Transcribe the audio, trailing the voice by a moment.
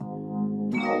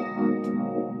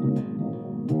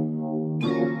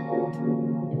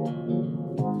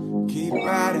Keep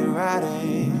riding,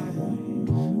 riding.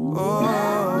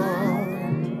 Oh,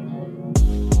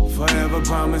 forever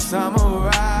promise I'ma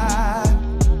ride.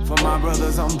 For my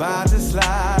brothers, I'm about to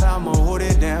slide. I'ma hold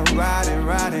it down, riding,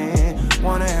 riding.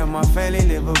 Wanna have my family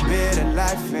live a better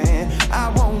life, and I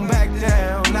won't back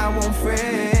down, I won't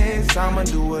freeze. I'ma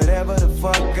do whatever the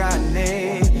fuck I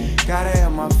need. Gotta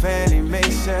have my family,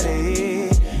 make sure they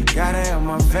eat. Gotta have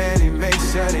my family, make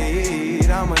sure they eat.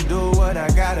 I'ma do what I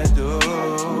gotta do.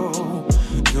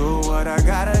 Do what I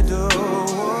gotta do.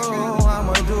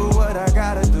 I'ma do what I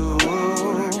gotta do.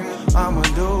 I'ma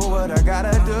do what I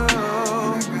gotta do.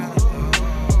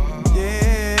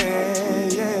 Yeah,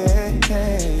 yeah,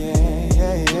 yeah, yeah,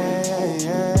 yeah,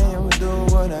 yeah. I'ma do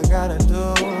what I gotta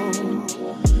do.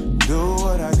 Do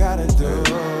what I gotta do.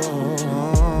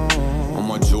 On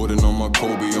my Jordan, on my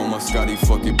Kobe, on my Scotty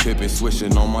fucking Pippen,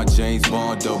 swishing on my James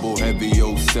Bond double heavy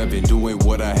 07, doing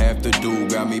what I have to do,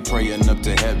 got me praying up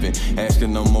to heaven,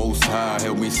 asking the Most High,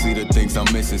 help me see the things I'm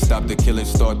missing, stop the killing,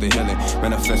 start the healing,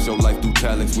 manifest your life through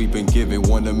talents we've been given,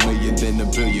 1 a million, then a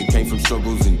billion, came from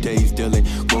struggles and days dealing,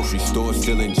 grocery store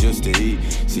stealing just to eat,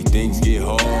 see things get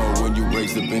hard when you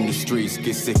raised up in the streets,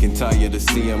 get sick and tired of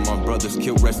seeing my brothers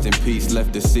killed, rest in peace,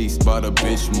 left deceased by the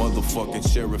bitch,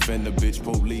 motherfucking sheriff and the bitch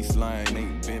police, lying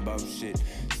ain't been about shit.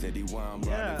 Steady while I'm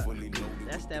riding, fully loaded.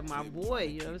 That's that my boy,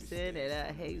 you know what I'm saying?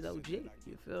 That Hayes OG, you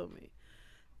feel me?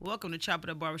 Welcome to Chop It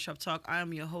Up Barbershop Talk. I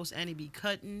am your host, Annie B.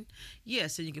 Cutton.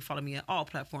 Yes, and you can follow me at all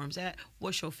platforms at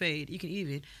What's Your Fade. You can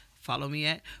even follow me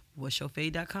at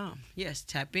what'syourfade.com. Yes,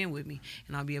 tap in with me,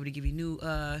 and I'll be able to give you new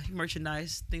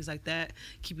merchandise, things like that.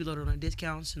 Keep you loaded on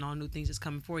discounts and all new things that's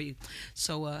coming for you.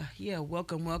 So, yeah,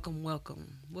 welcome.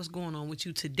 What's going on with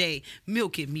you today,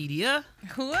 Milk It Media?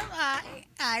 Who am I?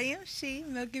 I am she,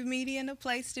 Milk It Media, and a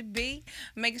place to be.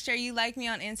 Make sure you like me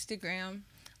on Instagram,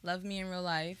 love me in real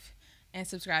life, and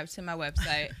subscribe to my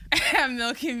website at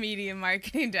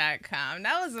milkandmediamarketing.com.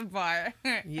 That was a bar.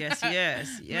 Yes.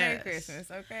 Merry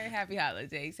Christmas, okay? Happy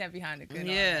holidays. Happy Hanukkah.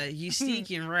 Yeah, you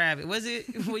stinking rabbit. Was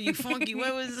it, were you funky?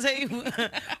 What was it say?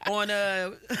 On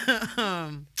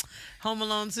Home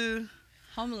Alone 2?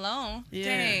 Home Alone?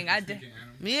 Yeah. Dang.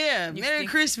 Yeah, Merry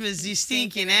Christmas, you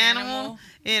stinking animal.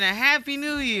 And a Happy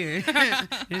New Year.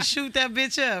 And shoot that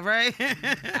bitch up, right?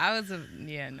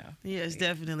 No. Yes,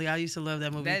 definitely. I used to love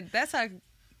that movie. That's how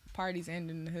parties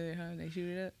end in the hood, huh? They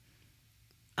shoot it up.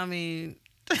 I mean,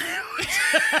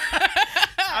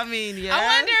 yeah. I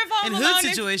wonder if Home in Alone hood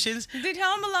situations. Did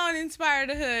Home Alone inspire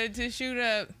the hood to shoot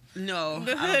up? No,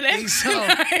 The I hood don't think so.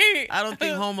 right? I don't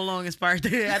think Home Alone inspired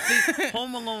that. I think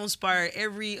Home Alone inspired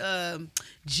every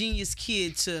genius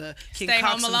kid to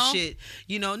concoct some shit.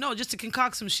 You know, no, just to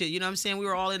concoct some shit. You know what I'm saying? We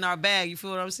were all in our bag. You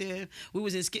feel what I'm saying? We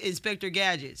was Inspector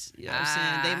Gadgets. You know what I'm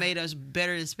saying? They made us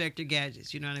better Inspector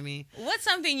Gadgets. You know what I mean? What's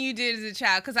something you did as a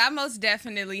child? Because I most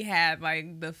definitely had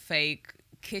like the fake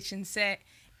kitchen set.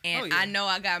 And I know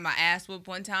I got my ass whooped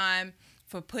one time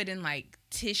for putting like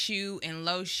tissue and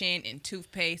lotion and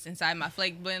toothpaste inside my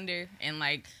flake blender and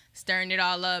like stirring it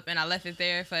all up, and I left it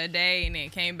there for a day and then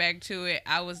came back to it.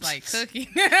 I was like cooking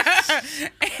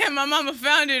and my mama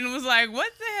found it and was like,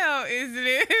 what the hell is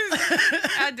this?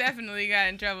 I definitely got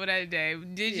in trouble that day.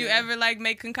 Did you ever like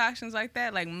make concoctions like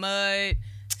that, like mud,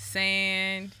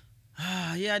 sand?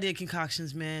 Yeah, I did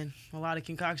concoctions, man. A lot of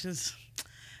concoctions.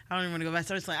 I don't even want to go back.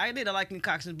 So it's like I did a lot of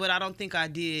concoctions, but I don't think I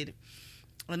did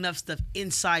enough stuff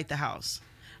inside the house.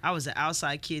 I was an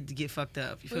outside kid to get fucked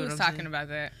up. You feel We what was I'm talking saying? about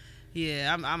that.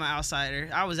 Yeah, I'm an outsider.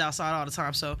 I was outside all the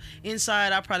time. So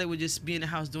inside, I probably would just be in the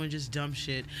house doing just dumb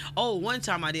shit. Oh, one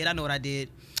time I know what I did.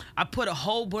 I put a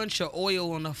whole bunch of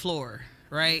oil on the floor.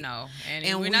 Right? No,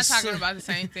 and we're not talking about the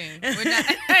same thing. We're not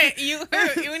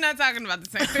talking about the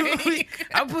same thing.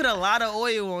 I put a lot of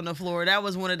oil on the floor. That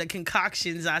was one of the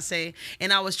concoctions I say,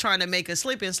 and I was trying to make a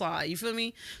slip and slide. You feel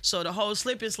me? So the whole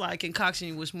slip and slide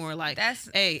concoction was more like,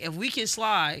 hey, if we can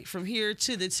slide from here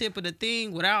to the tip of the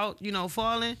thing without,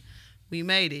 falling, we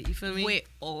made it. You feel me? With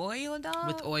oil, dog?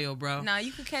 With oil, bro. Nah,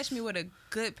 you could catch me with a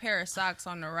good pair of socks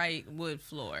on the right wood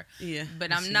floor. Yeah.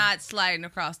 But I'm not sliding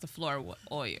across the floor with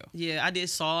oil. Yeah, I did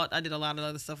salt. I did a lot of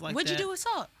other stuff like What'd that. you do with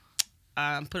salt?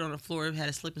 Put it on the floor, had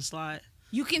a slip and slide.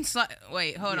 You can slide.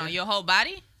 Wait, hold on. Your whole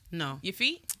body? No. Your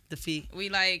feet? The feet. What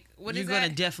is that? You're going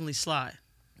to definitely slide.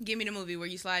 Give me the movie where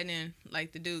you sliding in,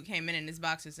 like the dude came in his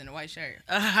boxers and a white shirt.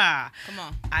 Aha. Come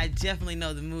on. I definitely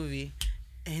know the movie.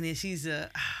 And then she's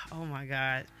oh my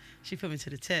God. She put me to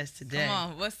the test today.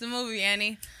 Come on. What's the movie,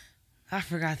 Annie? I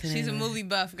forgot the name. She's a movie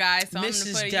buff, guys. So Mrs.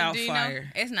 I'm gonna put Doubtfire. Do you know?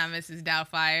 It's not Mrs.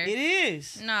 Doubtfire. It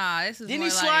is. Nah, this is. Didn't more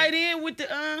he slide like, in with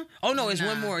the? Oh no, it's Nah.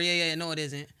 one more. Yeah. No, it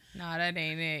isn't. Nah, that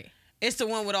ain't it. It's the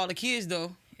one with all the kids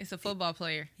though. It's a football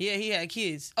player. Yeah, he had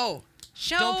kids. Oh,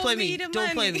 Show don't play me me. the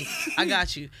Don't play money. me. I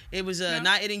got you. It was No?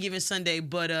 not Any Given Sunday,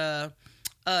 but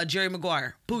Jerry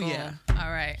Maguire. Booyah. Boom. All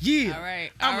right. Yeah. All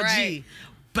right. I'm All a right. G.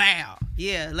 Bow.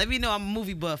 Yeah. Let me know I'm a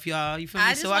movie buff, y'all. You feel me? I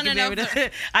just So I can wanna be know able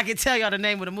to. I can tell y'all the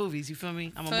name of the movies. You feel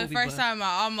me? I'm a For the movie first buff. time,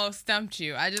 I almost stumped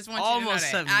you. I just want Almost you to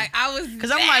know stumped that. me. I was Because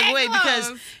I'm like, that wait, because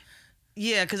close.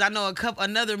 yeah, because I know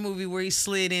another movie where he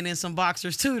slid in some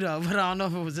boxers too, though. But I don't know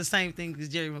if it was the same thing as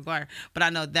Jerry Maguire. But I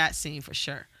know that scene for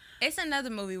sure. It's another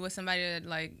movie with somebody that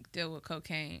like dealt with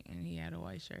cocaine and he had a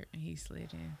white shirt and he slid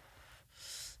in.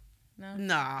 No.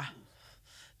 Nah,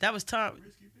 that was Tom.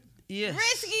 Yes.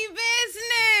 Risky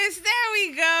business. There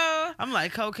we go. I'm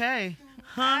like cocaine,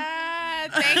 huh? Ah,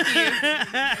 thank you.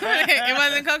 It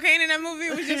wasn't cocaine in that movie.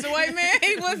 It was just a white man.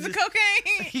 He was the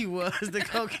cocaine. He was the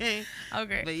cocaine.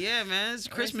 Okay. But yeah, man, it's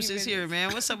Christmas is here,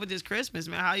 man. What's up with this Christmas,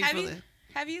 man? How you feeling?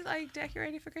 Have you like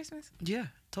decorated for Christmas? Yeah,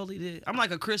 totally did. I'm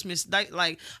like a Christmas,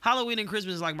 like Halloween and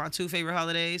Christmas is like my two favorite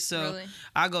holidays. So Really?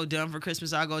 I go dumb for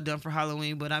Christmas, I go dumb for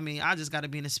Halloween. But I mean, I just got to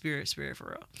be in the spirit for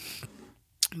real.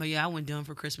 But yeah, I went dumb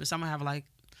for Christmas. I'm gonna have like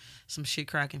some shit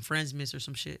cracking, Friendsmas or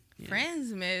some shit. Yeah.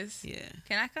 Friendsmas. Yeah.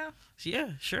 Can I come? Yeah,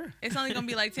 sure. It's only gonna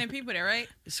be like 10 people there, right?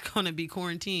 It's gonna be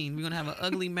quarantine. We're gonna have an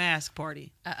ugly mask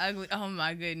party. Ugly. Oh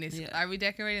my goodness. Yeah. Are we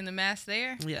decorating the mask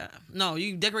there? Yeah. No,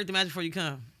 you decorate the mask before you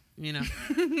come. You know.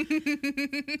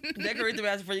 Decorate the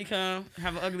mask before you come.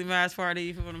 Have an ugly mask party.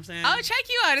 You feel what I'm saying? Oh, check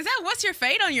you out. Is that What's Your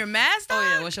Fate on your mask? Oh, dog?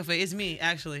 yeah. What's your face? It's me,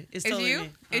 actually. It's totally you? me.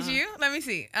 It's you? Let me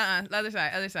see. The other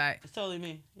side. Other side. It's totally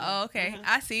me. Oh, okay. Uh-huh.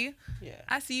 I see you. Yeah.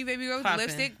 I see you, baby girl, with Poppin'. the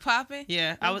lipstick popping.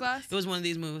 Yeah. Lip gloss? It was one of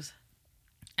these moves.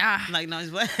 Ah. Like, no,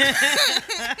 it's like.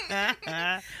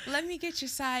 Let me get your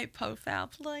side profile,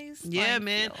 please. Yeah, Thank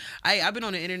man. you. I've been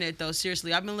on the internet though.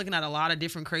 Seriously, I've been looking at a lot of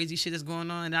different crazy shit that's going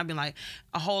on, and I've been like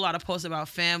a whole lot of posts about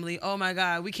family. Oh my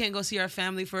God, we can't go see our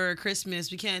family for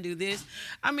Christmas. We can't do this.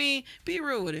 I mean, be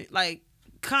real with it. Like,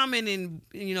 comment and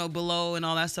below and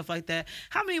all that stuff like that.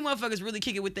 How many motherfuckers really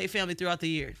kick it with their family throughout the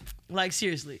year? Like,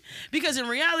 seriously, because in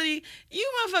reality,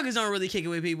 you motherfuckers don't really kick it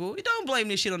with people. Don't blame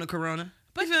this shit on the corona.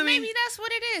 But You feel me? maybe that's what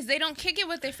it is. They don't kick it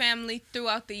with their family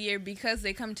throughout the year because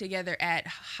they come together at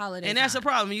holiday And that's a time.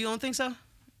 problem. You don't think so?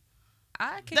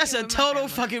 I kick That's it a with my total family.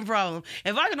 fucking problem.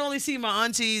 If I can only see my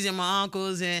aunties and my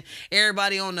uncles and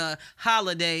everybody on the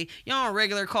holiday, y'all on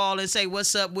regular call and say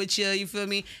what's up with you feel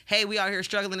me? Hey, we out here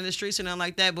struggling in the streets and nothing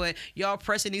like that, but y'all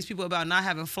pressing these people about not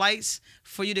having flights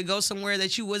for you to go somewhere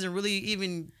that you wasn't really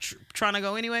even trying to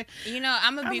go anyway. You know,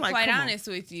 I'm going to I'm be like, quite come on. honest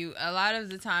with you. A lot of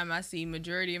the time, I see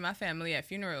majority of my family at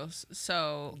funerals.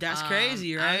 So That's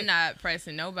crazy, right? I'm not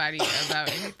pressing nobody about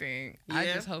anything. I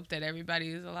Yeah. just hope that everybody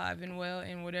is alive and well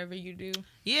in whatever you do.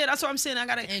 Yeah, that's what I'm saying. I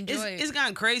gotta Enjoy it. It's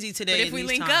gotten crazy today. But if in we these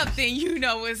link times. up, then you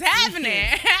know what's happening.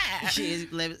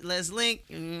 Shit, let's link.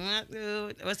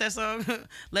 What's that song?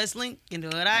 Let's link and do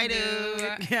what I do.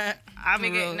 I'm a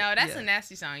Nigga, real, no, that's yeah. a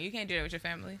nasty song. You can't do that with your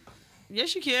family.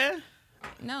 Yes, you can.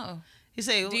 No. He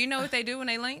say, Do you know what they do when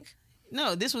they link?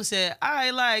 No, this one said,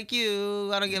 I like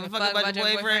you. I don't give a fuck about your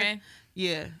boyfriend.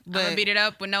 Yeah, I'm gonna but beat it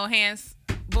up with no hands.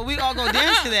 we all gonna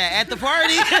dance to that at the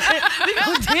party. We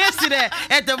gonna dance to that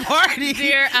at the party.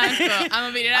 Dear uncle, I'm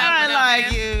gonna beat it up. I with no like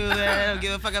hands. you. I don't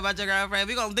give a fuck about your girlfriend.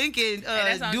 We gonna link it,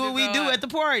 that song do what should we go do up. at the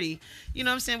party. You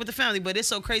know what I'm saying, with the family. But it's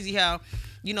so crazy how,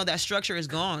 that structure is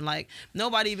gone. Like,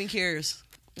 nobody even cares.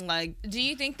 Like, Do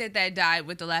you think that died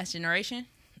with the last generation?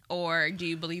 Or do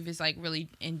you believe it's like really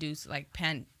induced, like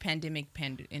pandemic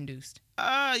induced?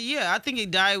 yeah, I think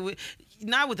it died with,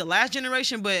 not with the last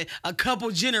generation, but a couple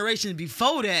generations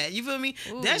before that. You feel me?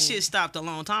 Ooh. That shit stopped a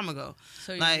long time ago.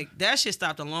 So Like, that shit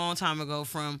stopped a long time ago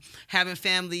from having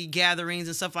family gatherings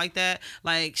and stuff like that.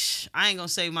 Like, I ain't gonna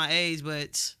say my age,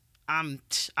 but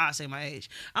I'll say my age.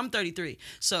 I'm 33.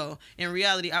 So, in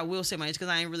reality, I will say my age because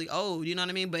I ain't really old. You know what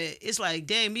I mean? But it's like,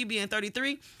 dang, me being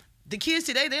 33, the kids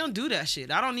today, they don't do that shit.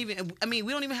 We don't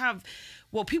even have,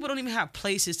 people don't even have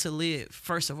places to live,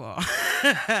 first of all.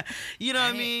 You know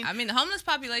what I mean? I mean, the homeless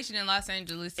population in Los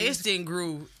Angeles It's is then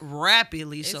grew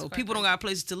rapidly. So quite people don't crazy. got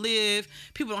places to live.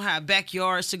 People don't have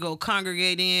backyards to go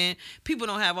congregate in. People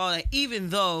don't have all that, even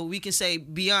though we can say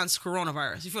beyond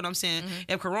coronavirus. You feel what I'm saying? Mm-hmm.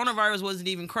 If coronavirus wasn't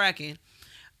even cracking,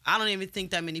 I don't even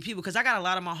think that many people, because I got a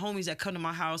lot of my homies that come to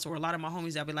my house, or a lot of my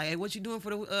homies that be like, hey, what you doing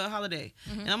for the holiday?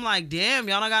 Mm-hmm. And I'm like, damn,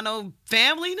 y'all don't got no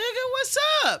family, nigga? What's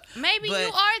up? maybe But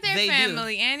you are their they do.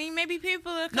 family, Annie. Maybe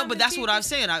people are No, coming but that's to what you. I'm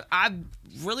saying. I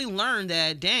really learned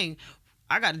that, dang,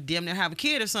 I got to damn near have a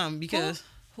kid or something because...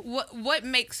 what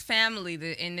makes family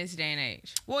in this day and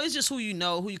age? Well, it's just who you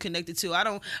know, who you connected to. I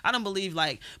don't believe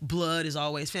like blood is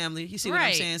always family. You see what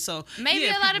I'm saying? So maybe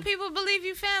a lot of people believe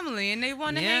you family and they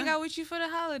want to hang out with you for the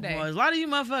holiday. Well, a lot of you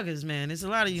motherfuckers, man. It's a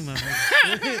lot of you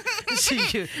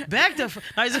motherfuckers. Back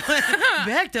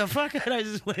the fuck out.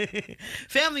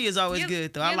 Family is always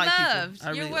good though. I like loved.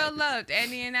 people. You're well loved,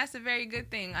 Andy, and that's a very good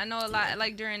thing. I know a lot.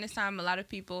 Like during this time, a lot of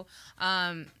people,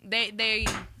 they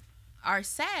are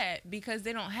sad because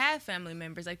they don't have family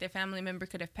members. Like their family member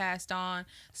could have passed on.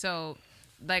 So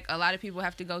like a lot of people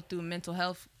have to go through mental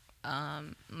health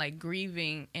like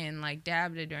grieving and like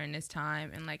dabda during this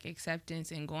time and like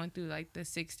acceptance and going through like the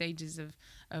 6 stages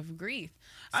of grief.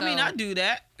 So, I mean, I do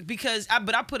that because I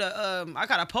put I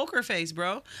got a poker face,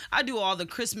 bro. I do all the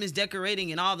Christmas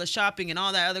decorating and all the shopping and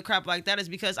all that other crap like that is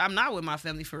because I'm not with my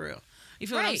family for real. You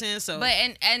feel what I'm saying? So, but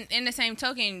and in the same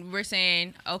token, we're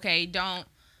saying, okay, don't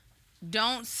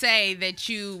say that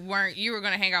you were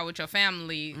going to hang out with your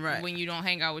family when you don't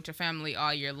hang out with your family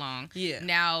all year long. Yeah.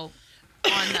 Now,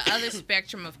 on the other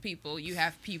spectrum of people, you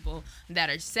have people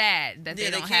that are sad that they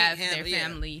don't have their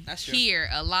family here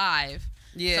alive.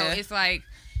 Yeah. So it's like,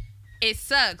 it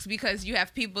sucks because you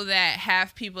have people that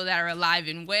are alive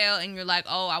and well, and you're like,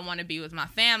 oh, I want to be with my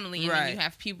family. And then you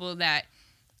have people that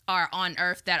are on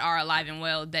earth that are alive and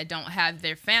well that don't have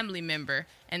their family member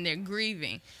and they're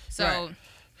grieving. So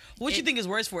what you think is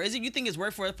worse for? Is it you think it's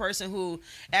worse for a person who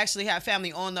actually have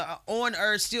family on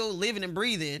earth still living and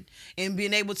breathing and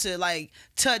being able to like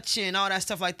touch and all that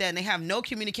stuff like that and they have no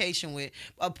communication with,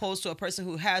 opposed to a person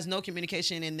who has no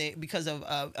communication because of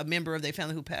a member of their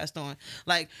family who passed on?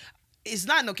 Like, it's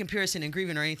not no comparison in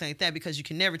grieving or anything like that because you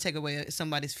can never take away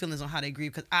somebody's feelings on how they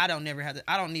grieve because I don't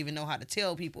even know how to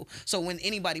tell people. So when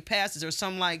anybody passes or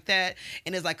something like that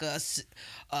and it's like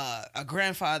a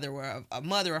grandfather or a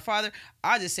mother or father,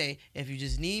 I just say, if you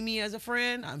just need me as a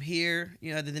friend, I'm here.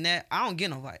 You know, other than that, I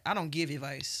don't give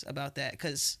advice about that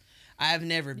because I've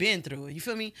never been through it. You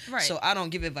feel me? Right. So I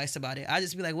don't give advice about it. I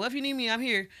just be like, well, if you need me, I'm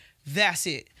here. That's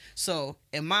it. So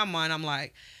in my mind, I'm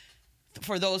like,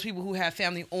 for those people who have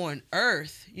family on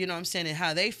earth, you know what I'm saying, and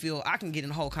how they feel, I can get in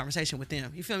a whole conversation with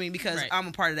them. You feel me? Because I'm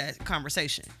a part of that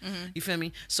conversation. Mm-hmm. You feel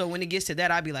me? So when it gets to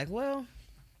that, I'd be like, well,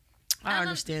 I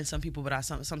understand some people, but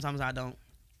sometimes I don't.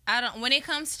 When it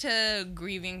comes to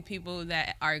grieving people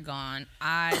that are gone,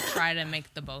 I try to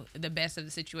make the best of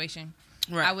the situation.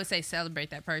 Right. I would say celebrate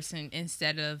that person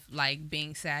instead of like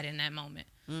being sad in that moment.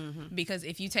 Mm-hmm. Because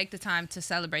if you take the time to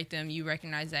celebrate them, you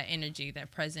recognize that energy,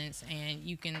 that presence, and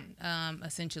you can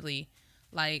essentially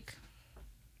like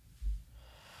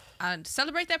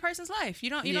celebrate that person's life. You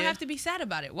don't have to be sad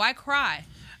about it. Why cry?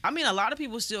 I mean, a lot of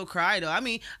people still cry though. I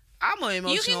mean, I'm an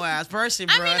emotional ass person,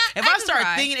 bro. If I start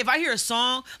thinking, if I hear a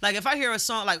song, like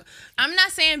I'm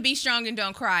not saying be strong and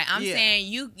don't cry. I'm saying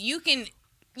you can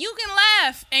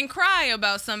laugh and cry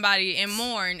about somebody and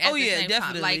mourn at the same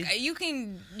definitely. time. Like you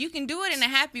can do it in a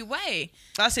happy way.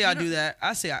 I say I do that.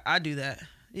 I do that.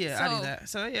 Yeah, I do that.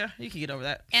 So yeah, you can get over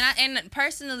that. And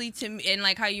personally, to me, and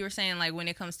like how you were saying, like when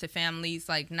it comes to families,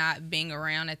 like not being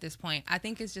around at this point, I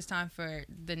think it's just time for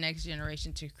the next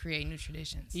generation to create new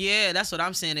traditions. Yeah, that's what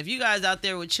I'm saying. If you guys out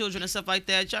there with children and stuff like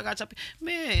that, y'all got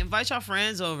invite y'all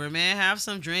friends over, man. Have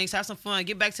some drinks, have some fun,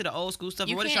 get back to the old school stuff.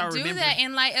 You what can't y'all do remember? that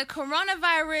in like a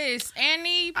coronavirus.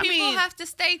 People have to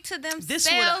stay to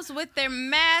themselves with their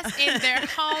masks in their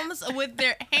homes with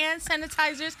their hand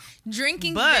sanitizers,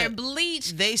 drinking their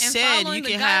bleach. They said you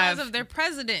can have of their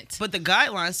president, but the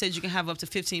guidelines said you can have up to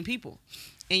 15 people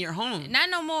in your home.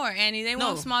 Not no more, Annie. They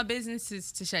want small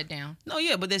businesses to shut down. No,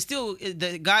 yeah, but there's still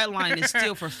the guideline is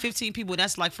still for 15 people.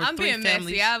 That's like for 3 families. I'm being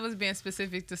messy. I was being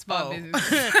specific to small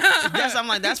businesses.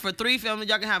 That's for 3 families.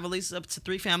 Y'all can have at least up to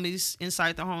 3 families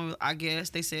inside the home. I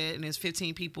guess they said, and there's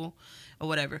 15 people. Or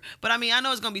whatever. But I mean, I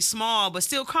know it's gonna be small, but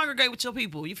still congregate with your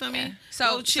people. You feel me?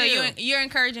 So you're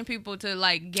encouraging people to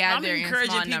like gather in small numbers.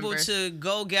 I'm encouraging people to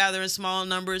go gather in small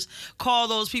numbers. Call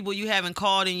those people you haven't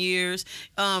called in years.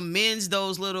 Mend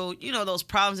those little, those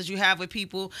problems that you have with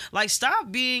people. Like,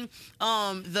 stop being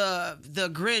the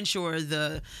Grinch or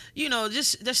the,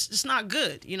 just not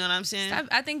good. You know what I'm saying?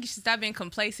 I think you should stop being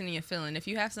complacent in your feeling. If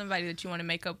you have somebody that you want to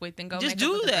make up with, then go just make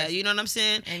up with do that. You know what I'm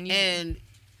saying? And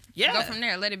yeah, go from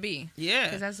there. Let it be. Yeah,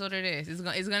 because that's what it is.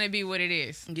 It's gonna be what it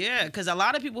is. Yeah, because a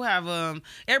lot of people have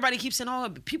everybody keeps saying, "Oh,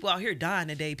 people out here dying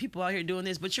today. People out here doing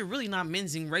this," but you're really not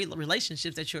mending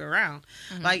relationships that you're around.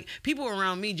 Mm-hmm. Like, people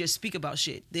around me just speak about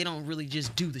shit. They don't really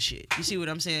just do the shit. You see what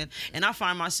I'm saying? And I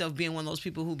find myself being one of those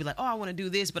people who be like, "Oh, I want to do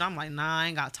this," but I'm like, "Nah, I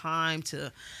ain't got time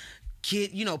to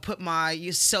put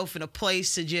yourself in a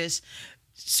place to just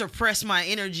suppress my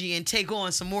energy and take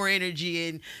on some more energy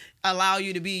and allow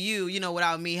you to be you, you know,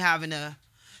 without me having to,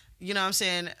 you know what I'm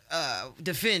saying,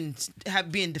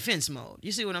 be in defense mode.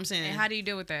 You see what I'm saying? And how do you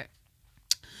deal with that?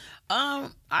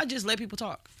 I just let people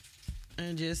talk.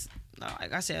 And just,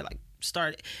 like I said, like,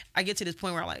 I get to this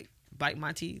point where I, like, bite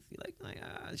my teeth.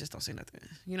 I just don't say nothing.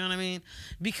 You know what I mean?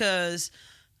 Because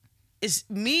it's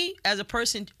me as a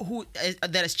person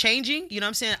that is changing. You know what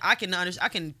I'm saying? I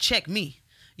can check me.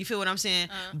 You feel what I'm saying?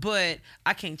 But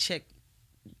I can't check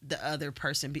the other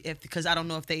person because I don't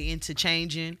know if they into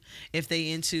changing, if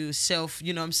they into self,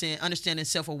 you know what I'm saying, understanding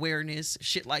self-awareness,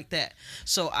 shit like that.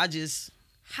 So I just...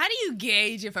 How do you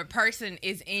gauge if a person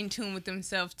is in tune with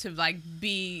themselves to, like,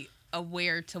 be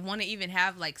aware, to want to even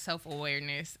have, like,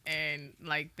 self-awareness and,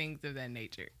 like, things of that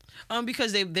nature?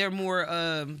 Because they're more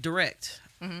direct.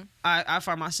 Mm-hmm. I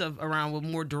find myself around with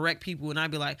more direct people, and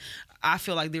I'd be like, I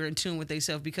feel like they're in tune with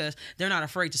themselves because they're not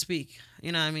afraid to speak.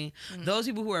 You know what I mean? Mm-hmm. Those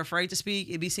people who are afraid to speak,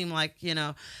 it seem like, you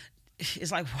know,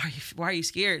 it's like, why are you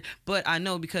scared? But I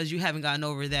know because you haven't gotten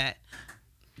over that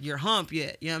your hump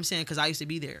yet. You know what I'm saying? Because I used to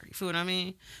be there. You feel what I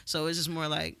mean? So it's just more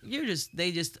like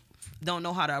they just don't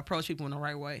know how to approach people in the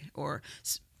right way, or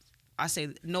I say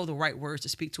know the right words to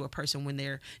speak to a person when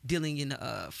they're dealing in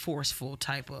a forceful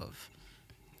type of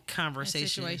conversation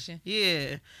situation.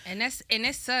 Yeah. And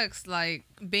it sucks, like,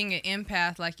 being an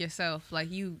empath like yourself. Like,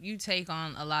 you take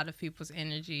on a lot of people's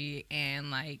energy,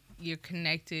 and, like, you're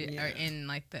connected or in,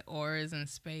 like, the auras and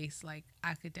space. Like,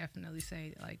 I could definitely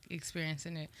say, like,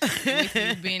 experiencing it with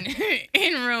you being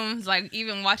in rooms, like,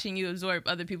 even watching you absorb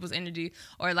other people's energy,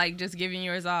 or, like, just giving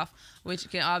yours off, which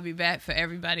can all be bad for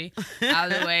everybody.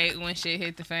 Either way, when shit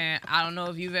hit the fan. I don't know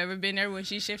if you've ever been there when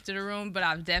she shifted a room, but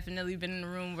I've definitely been in a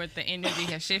room where the energy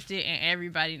has shifted and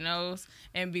everybody knows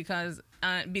and becomes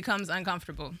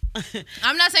uncomfortable.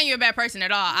 I'm not saying you're a bad person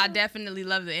at all. I definitely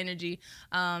love the energy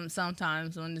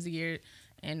sometimes when it's geared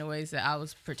in the ways that I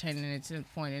was pretending it to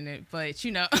point in it. But,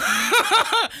 you know,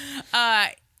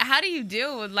 how do you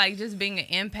deal with, like, just being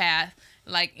an empath,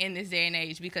 like, in this day and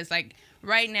age? Because, like,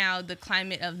 right now, the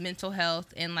climate of mental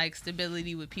health and, like,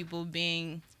 stability with people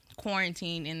being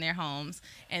quarantined in their homes,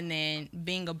 and then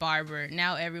being a barber,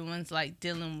 now everyone's, like,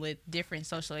 dealing with different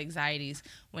social anxieties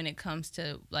when it comes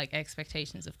to, like,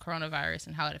 expectations of coronavirus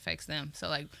and how it affects them. So,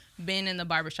 like, being in the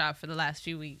barbershop for the last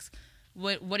few weeks,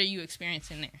 what are you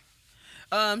experiencing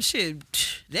there? Shit,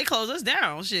 they closed us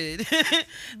down. Shit,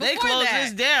 they closed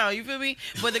us down. You feel me?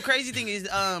 But the crazy thing is,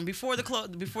 before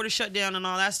the shutdown and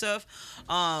all that stuff,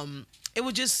 it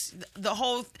was just the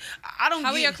whole. How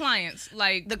are your clients?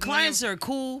 Like, the clients are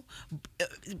cool.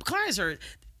 Clients are,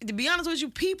 to be honest with you,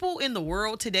 people in the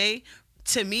world today.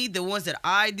 To me, the ones that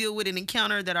I deal with and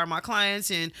encounter that are my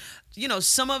clients, and, you know,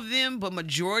 some of them, but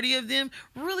majority of them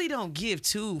really don't give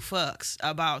two fucks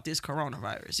about this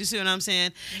coronavirus. You see what I'm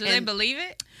saying? Do they believe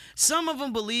it? Some of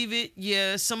them believe it,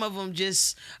 yeah. Some of them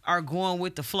just are going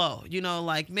with the flow. You know,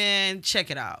 like, man,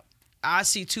 check it out. I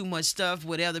see too much stuff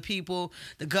with other people.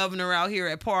 The governor out here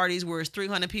at parties where it's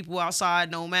 300 people outside,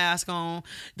 no mask on.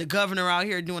 The governor out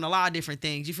here doing a lot of different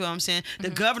things. You feel what I'm saying? Mm-hmm. The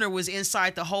governor was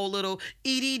inside the whole little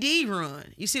EDD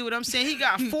run. You see what I'm saying? He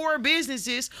got 4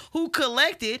 businesses who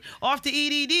collected off the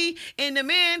EDD, and the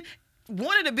man,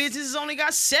 one of the businesses only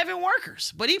got 7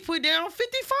 workers, but he put down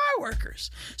 55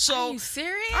 workers. So, are you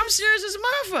serious? I'm serious as a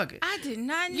motherfucker. I did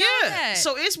not know that.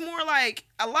 So it's more like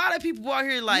a lot of people out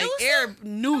here like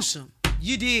Newsom.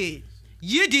 You did.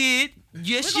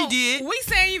 Yes, you did. We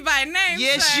saying you by name.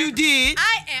 Yes, sir. you did.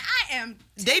 I am.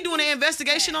 They doing an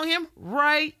investigation on him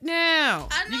right now.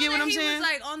 I know you get what I'm saying? He was,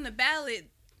 like, on the ballot.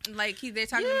 Like, they're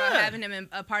talking about having him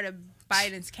a part of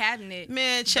Biden's cabinet.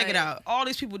 Man, check it out. All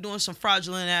these people doing some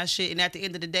fraudulent ass shit, and at the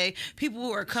end of the day, people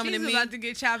who are coming to me, about to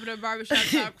get chopped up barbershop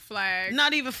talk flag.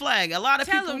 Not even flag. A lot of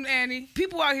Tell people. Them, Annie.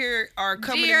 People out here are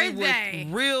coming to me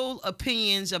with real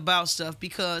opinions about stuff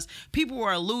because people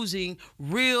are losing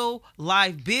real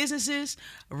life businesses,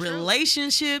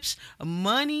 relationships,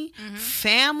 money,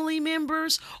 family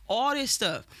members, all this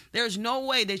stuff. There's no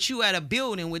way that you at a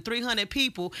building with 300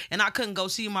 people and I couldn't go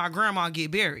see my grandma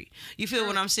get buried. You feel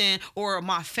what I'm saying? Or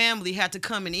my family had to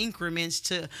come in increments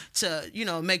to you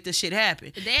know, make this shit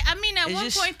happen. At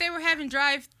one point they were having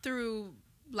drive-through,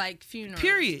 like, funerals.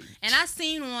 Period. And I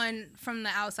seen one from the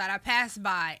outside. I passed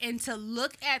by, and to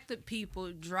look at the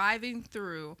people driving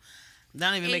through,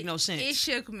 That don't even make no sense. It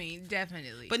shook me,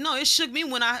 definitely. But no, it shook me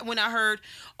when I heard,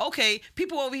 okay,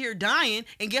 people over here dying,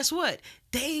 and guess what?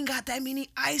 They ain't got that many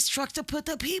ice trucks to put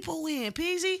the people in,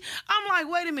 Peasy. I'm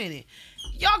like, wait a minute.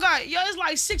 Y'all, it's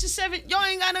like 6 or 7. Y'all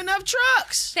ain't got enough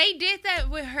trucks. They did that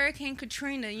with Hurricane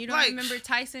Katrina. You don't remember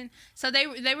Tyson? So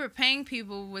they were paying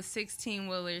people with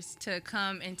 16-wheelers to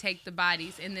come and take the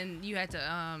bodies, and then you had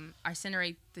to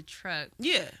incinerate the truck.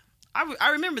 Yeah. I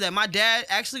remember that. My dad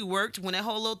actually worked when that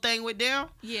whole little thing went down.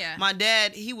 Yeah. My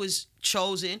dad, he was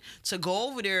chosen to go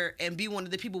over there and be one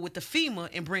of the people with the FEMA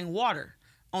and bring water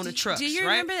on the trucks. Do you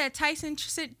right? remember that Tyson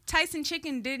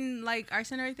Chicken didn't like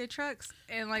incinerate their trucks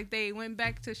and like they went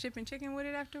back to shipping chicken with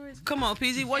it afterwards? Come on,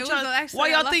 PZ. Why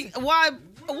y'all think?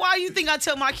 Why you think I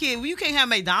tell my kid, well, you can't have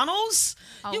McDonald's?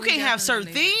 You can't have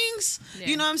certain things. Yeah.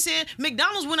 You know what I'm saying?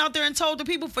 McDonald's went out there and told the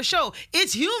people for sure,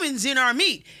 it's humans in our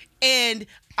meat. And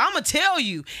I'm going to tell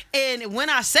you, and when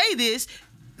I say this,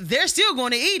 they're still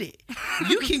going to eat it.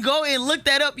 You can go and look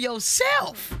that up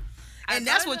yourself. And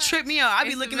that's what tripped me out. I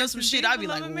be looking up some shit. I be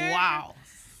like, wow.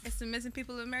 It's the missing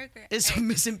people of America. It's some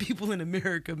missing people in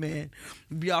America, man.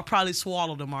 Y'all probably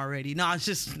swallowed them already. No, I'm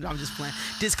just playing.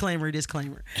 Disclaimer.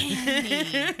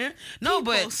 No,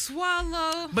 but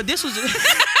swallow. But this was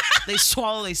they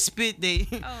swallow, they spit,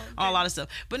 a lot of stuff.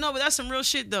 But no, but that's some real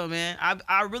shit though, man.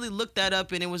 I really looked that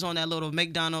up, and it was on that little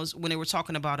McDonald's when they were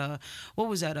talking about what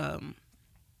was that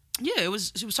yeah, it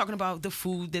was talking about the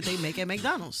food that they make at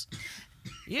McDonald's.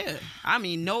 Yeah, I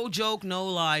mean, no joke, no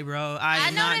lie, bro.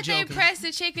 I know that joking. They press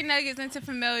the chicken nuggets into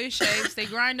familiar shapes. They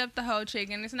grind up the whole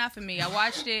chicken. It's not for me. I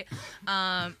watched it.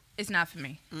 It's not for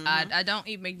me. Mm-hmm. I don't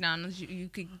eat McDonald's. You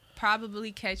could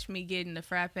probably catch me getting the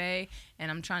frappe, and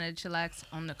I'm trying to chillax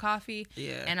on the coffee.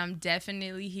 Yeah. And I'm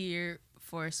definitely here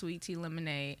for a sweet tea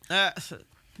lemonade.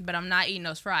 But I'm not eating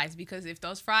those fries, because if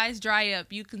those fries dry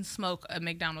up, you can smoke a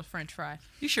McDonald's French fry.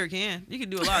 You sure can. You can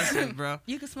do a lot of stuff, bro.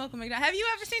 You can smoke a McDonald's. Have you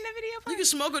ever seen that video? You can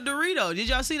smoke a Dorito. Did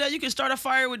y'all see that? You can start a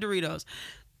fire with Doritos.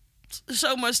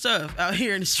 So much stuff out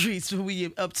here in the streets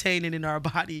we obtaining in our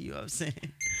body, you know what I'm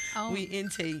saying? Oh. We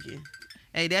intaking.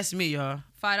 Hey, that's me, y'all.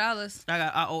 $5.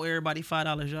 I owe everybody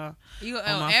 $5, y'all. You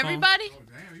owe everybody? Oh,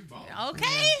 damn, you bought. Okay.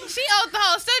 Yeah. She owed the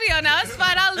whole studio now. It's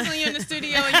 $5 when you're in the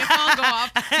studio and your phone go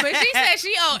off. But she said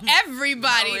she owed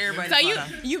everybody. So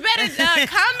you better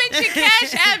comment your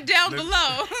Cash App down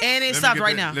below. And it stopped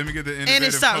right now. Let me get the and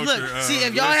it stopped. Look, see,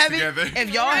 if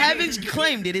y'all haven't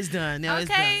claimed it, it's done. Now okay. It's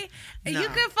done. No. You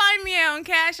can find me on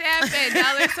Cash App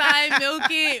at $Milk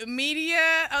It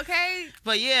Media, okay?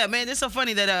 But yeah, man, it's so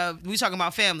funny that we talking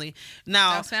about family.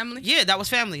 Now, that was family? Yeah, that was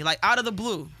family. Like out of the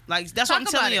blue. Like that's what I'm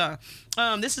telling y'all.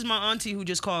 This is my auntie who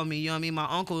just called me, you know what I mean? My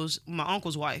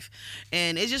uncle's wife.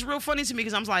 And it's just real funny to me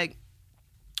because I'm like,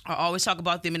 I always talk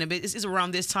about them in a bit. It's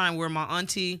around this time where my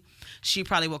auntie, she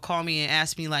probably will call me and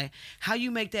ask me like, how you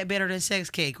make that better than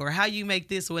sex cake, or how you make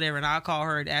this or whatever. And I'll call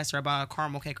her and ask her about a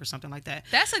caramel cake or something like that.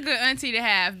 That's a good auntie to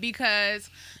have, because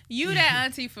you that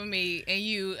auntie for me and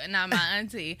you not my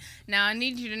auntie. Now I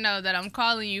need you to know that I'm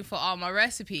calling you for all my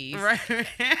recipes. Right.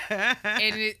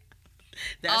 And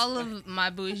all of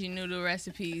my bougie noodle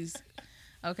recipes.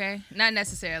 Okay, not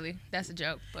necessarily. That's a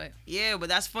joke, but yeah, but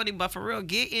that's funny. But for real,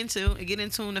 get into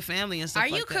the family and stuff. Are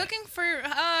you cooking for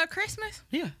Christmas?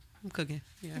 Yeah, I'm cooking.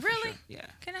 Yeah, really? Sure. Yeah.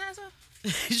 Can I have some?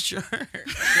 Sure.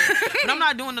 But I'm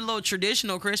not doing the little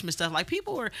traditional Christmas stuff. Like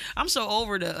people are. I'm so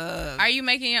over the. Are you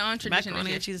making your own traditional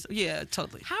macaroni and cheese? Yeah,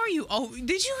 totally. How are you? Oh,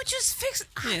 did you just fix?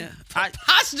 Yeah,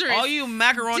 preposterous. All you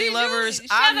macaroni lovers.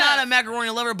 I'm not a macaroni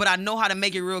lover, but I know how to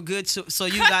make it real good, so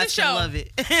you guys can love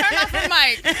it. Turn off her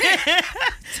mic.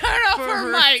 Turn off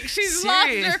her mic. She's lost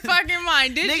her fucking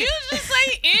mind. Did you just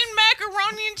say in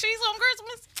macaroni and cheese on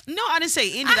Christmas? No, I didn't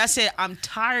say ended. I said I'm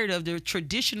tired of the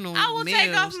traditional meals. I will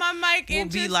take off my mic and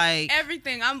be like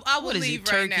everything. I will leave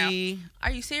right now.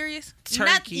 Are you serious?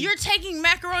 Turkey. You're taking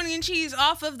macaroni and cheese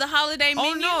off of the holiday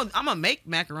menu? Oh, no. I'm going to make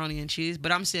macaroni and cheese,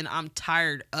 but I'm saying I'm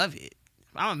tired of it.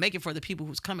 I'm going to make it for the people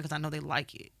who's coming because I know they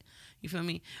like it. You feel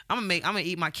me? I'm gonna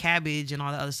eat my cabbage and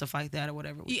all the other stuff like that or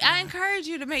whatever. I encourage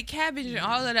you to make cabbage and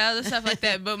all of the other stuff like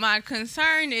that, but my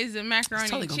concern is the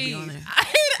macaroni and cheese. Be on there.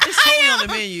 It's totally on the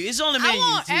menu. It's on the menu.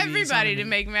 I want everybody to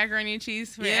make macaroni and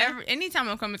cheese. Anytime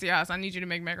I'm coming to your house, I need you to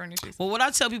make macaroni and cheese. Well, what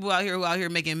I tell people out here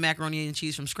making macaroni and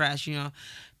cheese from scratch, you know,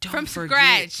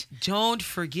 scratch. Don't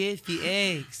forget the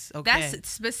eggs. Okay. That's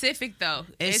specific though.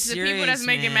 It's the people that's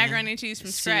making macaroni and cheese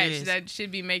from scratch that should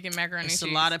be making macaroni and cheese.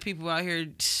 It's a lot of people out here.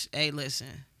 Hey,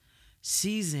 listen,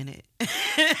 season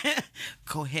it.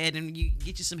 Go ahead and you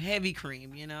get you some heavy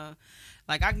cream. You know,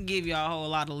 like I can give you a whole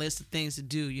lot of list of things to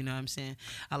do. You know what I'm saying?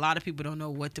 A lot of people don't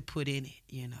know what to put in it.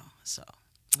 You know, so.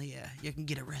 Yeah, you can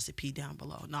get a recipe down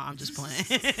below. No, I'm just playing.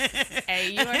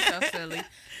 Hey, you are so silly.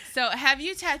 So, have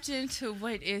you tapped into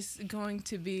what is going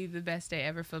to be the best day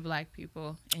ever for Black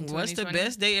people in 2020? What's the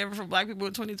best day ever for Black people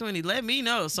in 2020? Let me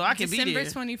know so I can be there.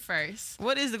 December 21st.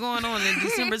 What is going on in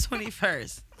December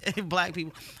 21st? Black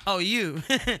people. Oh, you. No,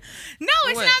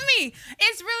 it's What? not me.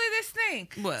 It's really this thing.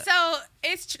 What? So,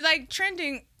 it's like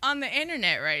trending on the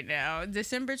internet right now.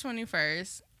 December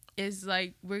 21st is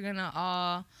like we're going to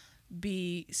all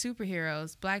be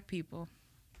superheroes, Black people.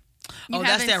 Oh,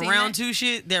 that's that round 2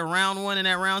 shit? That round 1 and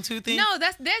that round 2 thing? No,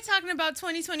 they're talking about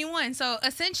 2021. So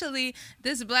essentially,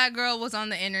 this Black girl was on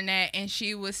the internet and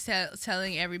she was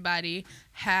telling everybody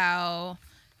how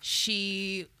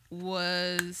she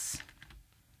was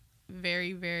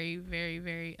very, very, very,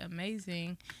 very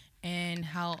amazing, and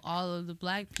how all of the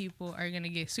Black people are gonna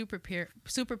get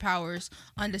superpowers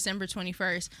on December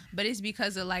 21st, but it's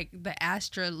because of like the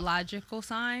astrological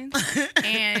signs.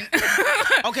 And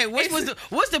okay,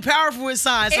 what's the powerful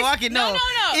sign so I can know?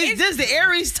 No. Does the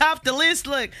Aries top the list?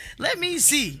 Look, let me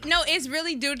see. No, it's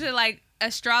really due to like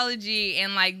astrology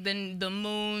and like the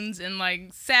moons and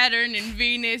like Saturn and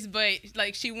Venus, but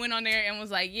like she went on there and was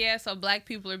like, yeah, so Black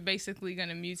people are basically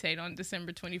gonna mutate on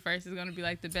December 21st. It's gonna be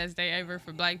like the best day ever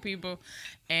for Black people,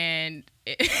 and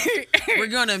we're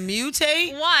gonna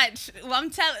mutate. Watch. Well,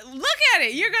 look at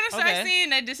it. You're gonna start Okay. seeing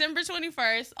that December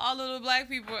 21st, all of the Black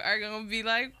people are gonna be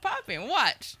like popping.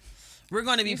 Watch. We're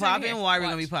gonna be popping. Why are we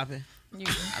gonna be popping?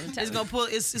 It's gonna pull.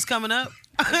 It's coming up.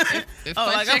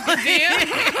 I'm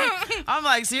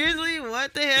like, seriously,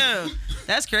 what the hell?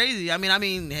 That's crazy. I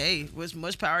mean, hey,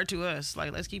 much power to us.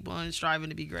 Like, let's keep on striving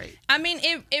to be great. I mean,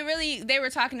 it really. They were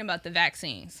talking about the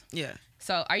vaccines. Yeah.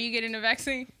 So, are you getting a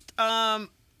vaccine? Don't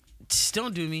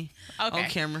do me on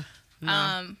camera.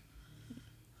 No.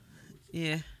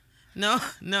 Yeah. No.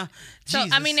 So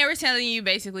Jesus. I mean, they were telling you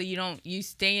basically you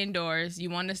stay indoors. You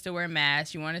want us to wear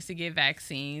masks. You want us to get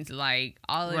vaccines, like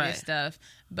all of this stuff.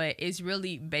 But it's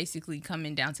really basically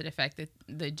coming down to the fact that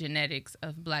the genetics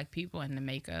of Black people and the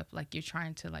makeup, like you're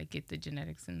trying to like get the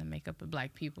genetics and the makeup of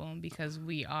Black people, because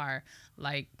we are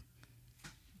like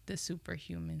the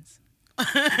superhumans.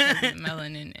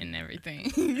 Melanin and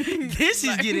everything. This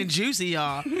is getting juicy,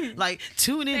 y'all. Like,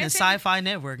 tune in to Sci-Fi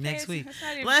Network next week.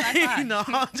 No,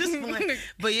 I'm just playing.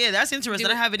 But yeah, that's interesting.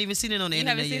 I haven't even seen it on the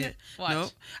internet yet. Nope.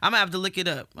 I'm gonna have to look it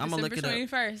up. I'm gonna look it up.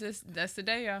 December 21st. That's the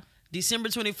day, y'all. December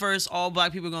 21st, all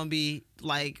Black people are gonna be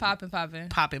like popping.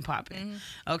 Mm-hmm.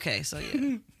 Okay, so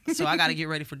yeah. So I gotta get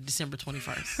ready for December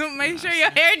 21st. Make sure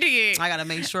your hair did. I gotta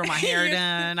make sure my hair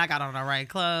done. I got on the right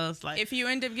clothes. Like, if you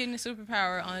end up getting a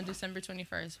superpower on December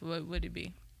 21st, what would it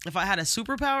be? If I had a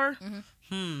superpower,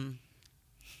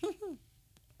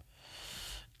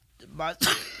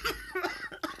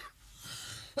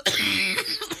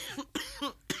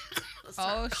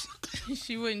 Oh,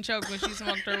 she wouldn't choke when she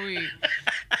smoked her weed.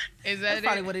 Is that That's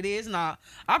probably what it is? Nah,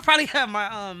 I'll probably have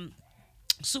my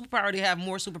superpower to have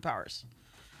more superpowers.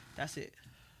 That's it.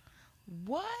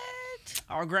 What?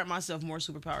 I'll grant myself more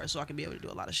superpowers so I can be able to do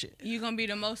a lot of shit. You gonna be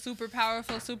the most super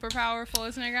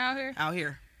powerfulest nigga out here? Out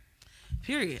here.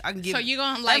 Period. I can give. So you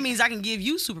gonna like? That means I can give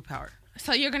you superpower.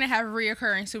 So you're gonna have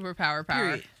reoccurring superpower.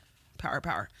 Period.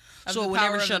 Power. So it would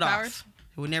never shut off.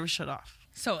 It would never shut off.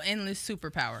 So endless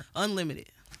superpower. Unlimited.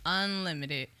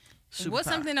 Superpower. What's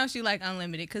something else you like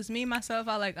unlimited? Because me, myself,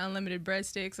 I like unlimited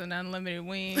breadsticks and unlimited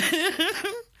wings.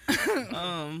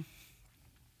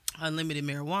 Unlimited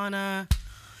marijuana.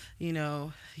 You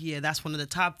know, yeah, that's one of the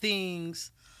top things.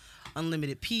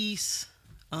 Unlimited peace.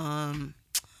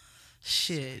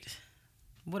 Shit.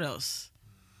 What else?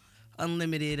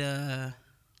 Unlimited,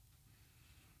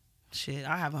 shit.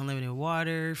 I have unlimited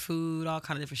water, food, all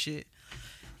kind of different shit.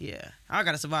 Yeah. I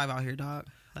gotta survive out here, dog.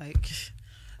 Like,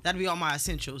 that'd be all my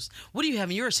essentials. What do you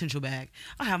have in your essential bag?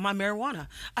 I have my marijuana.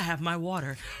 I have my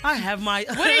water. I have my...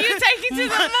 What are you taking to the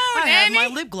moon, I Annie?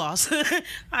 have my lip gloss.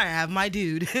 I have my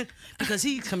dude. Because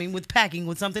he's coming with packing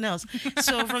with something else.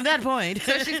 So from that point...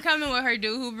 So she's coming with her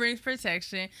dude who brings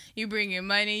protection. You bring in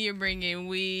money. You bring in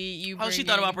weed. Oh, she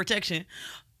thought about protection.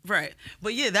 Right.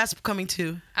 But yeah, that's coming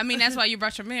too. I mean, that's why you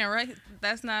brought your man, right?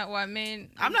 That's not why men...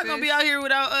 I'm not going to be out here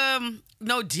without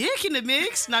no dick in the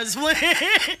mix. Not just playing.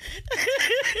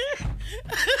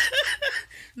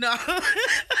 No.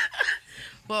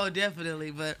 Well,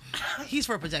 definitely. But he's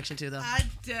for protection too, though. I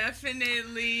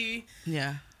definitely...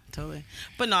 Yeah, totally.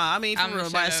 But no, I mean, for real,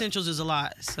 my essentials is a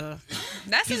lot. So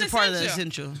that's he's an a part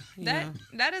essential. of the essential.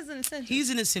 That is an essential. He's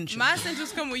an essential. My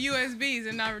essentials come with USBs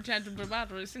and not rechargeable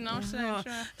batteries. You know what I'm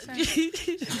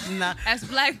saying? Nah. As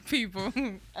Black people.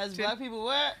 As Black people,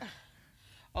 what?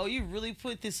 Oh, you really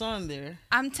put this on there.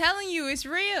 I'm telling you, it's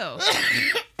real.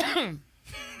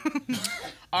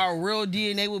 Our real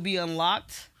DNA will be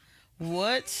unlocked.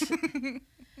 What?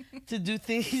 To do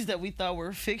things that we thought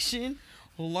were fiction.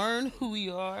 Learn who we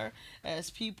are as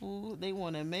people. They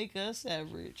want to make us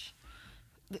average.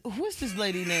 What's this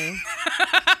lady name?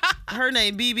 Her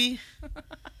name BB.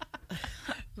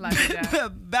 Like that.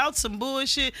 About some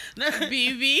bullshit.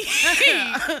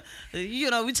 BB. You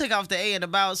know, we took off the A and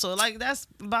about, so like that's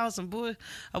about some bullshit.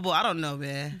 Oh boy, I don't know,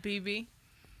 man. BB.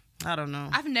 I don't know.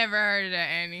 I've never heard of that,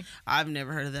 Annie. I've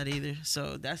never heard of that either.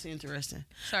 So that's interesting.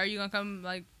 So are you gonna come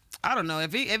like? I don't know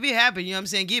if it happened. You know what I'm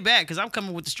saying? Get back, because I'm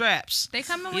coming with the straps. They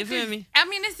coming You with feel me? I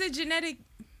mean, it's a genetic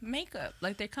makeup.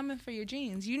 Like they're coming for your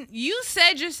genes. You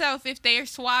said yourself, if they are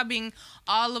swabbing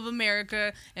all of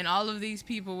America and all of these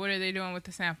people, what are they doing with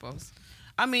the samples?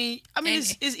 I mean,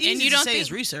 it's easy to say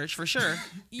it's research for sure.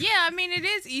 Yeah, I mean, it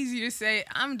is easy to say.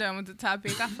 I'm done with the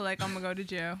topic. I feel like I'm gonna go to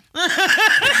jail.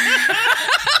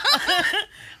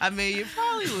 I mean, you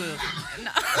probably will.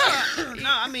 No,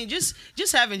 I mean, just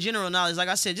having general knowledge. Like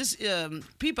I said, just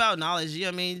peep out knowledge. You know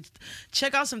what I mean?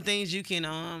 Check out some things you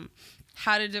can.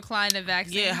 How to decline a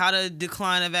vaccine. Yeah, how to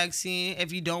decline a vaccine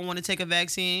if you don't want to take a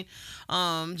vaccine.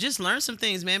 Just learn some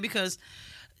things, man, because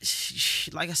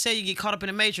like I said, you get caught up in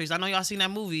the Matrix. I know y'all seen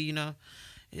that movie, you know,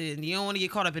 and you don't want to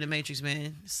get caught up in the Matrix,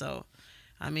 man. So,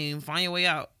 I mean, find your way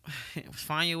out.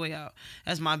 Find your way out.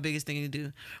 That's my biggest thing to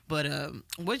do. But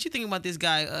what you think about this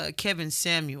guy, Kevin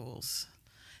Samuels?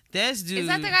 That's dude. Is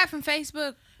that the guy from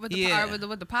Facebook with the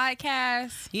with the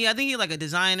podcast? Yeah, I think he's like a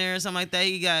designer or something like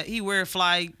that. He wear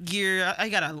fly gear. I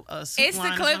got a suit It's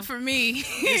the clip for me.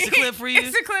 It's the clip for you.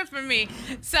 It's the clip for me.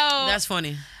 So that's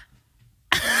funny.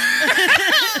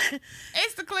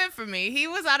 It's the clip for me. He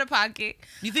was out of pocket.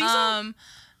 You think so?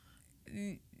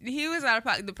 He was out of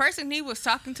pocket. The person he was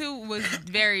talking to was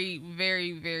very,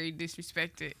 very, very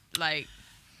disrespected. Like,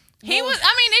 he was,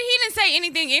 I mean, he didn't say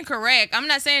anything incorrect. I'm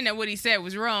not saying that what he said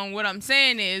was wrong. What I'm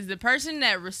saying is the person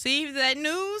that received that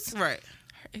news, right,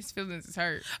 his feelings is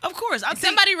hurt. Of course.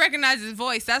 Somebody recognized his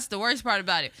voice. That's the worst part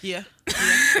about it. Yeah.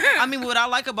 I mean, you know what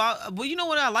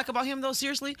I like about him, though,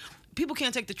 seriously? People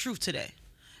can't take the truth today.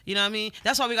 You know what I mean?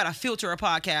 That's why we got to filter a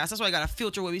podcast. That's why we got to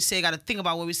filter what we say. Got to think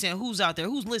about what we're saying. Who's out there?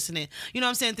 Who's listening? You know what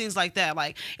I'm saying? Things like that.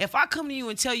 Like, if I come to you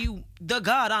and tell you the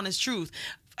God honest truth,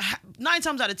 9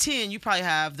 times out of 10, you probably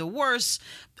have the worst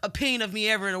opinion of me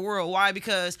ever in the world. Why?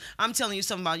 Because I'm telling you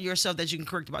something about yourself that you can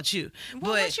correct about you.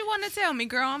 What you want to tell me,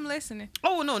 girl? I'm listening.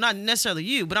 Oh, no, not necessarily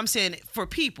you, but I'm saying for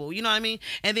people. You know what I mean?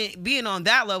 And then being on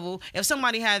that level, if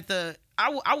somebody had I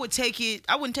wouldn't take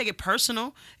it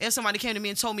personal if somebody came to me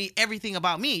and told me everything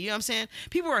about me. You know what I'm saying?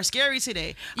 People are scary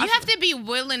today. You have to be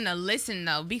willing to listen,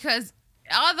 though, because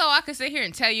although I could sit here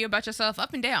and tell you about yourself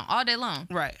up and down all day long,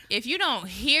 right? If you don't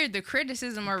hear the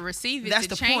criticism or receive it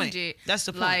to change it, that's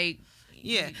the point. Like,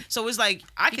 yeah. So it's like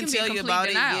I can tell you about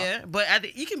it, yeah,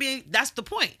 but you can be. That's the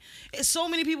point. It's so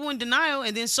many people in denial,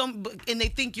 and then and they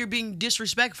think you're being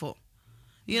disrespectful.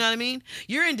 You know what I mean?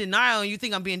 You're in denial and you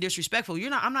think I'm being disrespectful. You're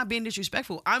not. I'm not being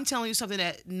disrespectful. I'm telling you something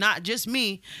that not just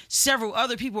me, several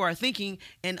other people are thinking,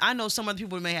 and I know some other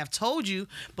people may have told you,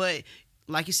 but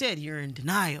like you said, you're in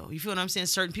denial. You feel what I'm saying?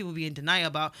 Certain people be in denial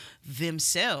about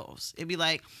themselves. It'd be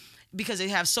like, because they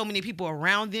have so many people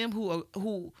around them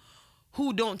who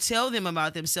don't tell them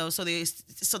about themselves, so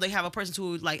they have a person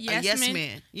who like a yes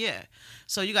man. Yeah.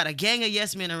 So you got a gang of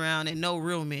yes men around and no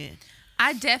real men.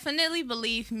 I definitely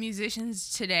believe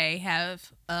musicians today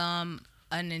have an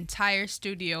entire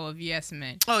studio of yes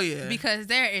men. Oh yeah. Because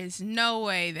there is no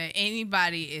way that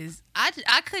anybody is.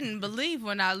 I couldn't believe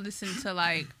when I listened to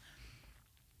like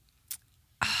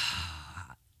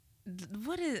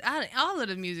all of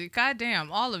the music.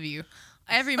 Goddamn, all of you.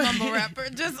 Every mumble rapper,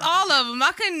 just all of them.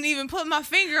 I couldn't even put my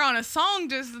finger on a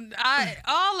song.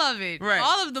 All of it, right?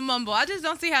 All of the mumble. I just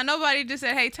don't see how nobody just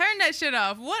said, "Hey, turn that shit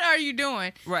off." What are you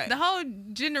doing? Right. The whole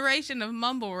generation of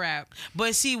mumble rap.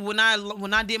 But see, when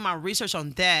I did my research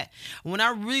on that, when I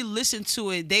really listened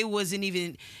to it, they wasn't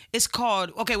even. It's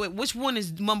called. Okay, wait. Which one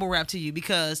is mumble rap to you?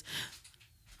 Because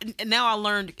now I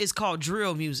learned it's called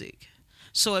drill music.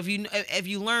 So if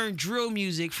you learn drill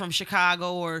music from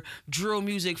Chicago or drill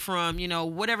music from,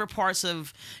 whatever parts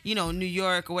of, New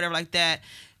York or whatever like that,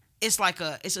 it's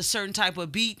a certain type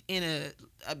of beat in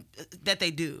that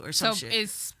they do or some shit.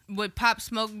 So would Pop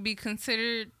Smoke be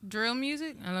considered drill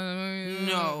music?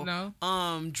 No.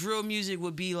 Drill music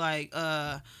would be like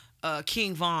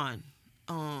King Von.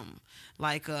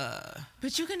 But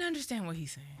you can understand what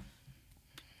he's saying.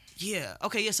 Yeah.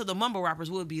 Okay, yeah, so the mumble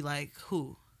rappers would be like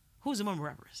who? Who's the mumble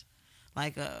rappers?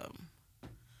 Like, I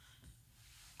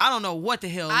don't know what the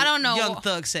hell I don't know. Young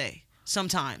Thug say.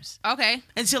 sometimes. Okay.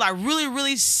 Until I really,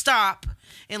 really stop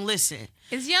and listen.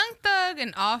 Is Young Thug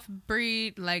an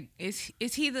off-breed? Like, is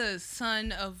he the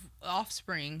son of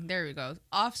offspring? There we go.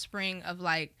 Offspring of,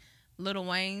 like, Lil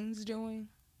Wayne's doing?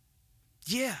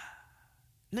 Yeah.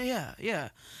 No, yeah.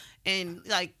 And,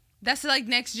 like... That's, like,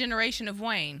 next generation of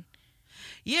Wayne.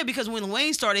 Yeah, because when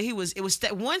Wayne started,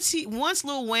 once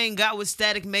Lil Wayne got with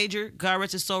Static Major, God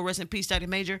rest his soul, rest in peace, Static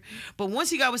Major. But once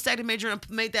he got with Static Major and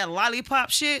made that lollipop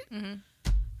shit,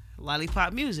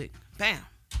 lollipop music, bam,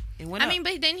 it went up. I mean,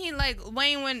 but then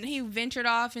Wayne, when he ventured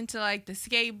off into like the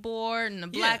skateboard and the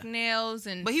black nails,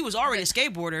 but he was already a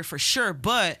skateboarder for sure.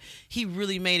 But he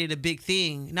really made it a big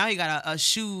thing. Now he got a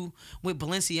shoe with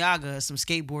Balenciaga, some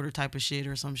skateboarder type of shit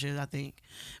or some shit, I think.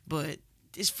 But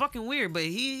it's fucking weird, but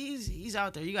he's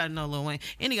out there. You gotta know Lil Wayne,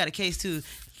 and he got a case too.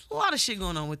 A lot of shit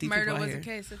going on with these people out here. Murder was a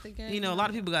case at the game. You know, a lot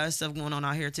of people got stuff going on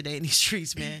out here today in these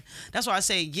streets, man. That's why I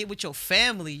say get with your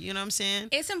family. You know what I'm saying?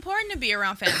 It's important to be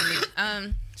around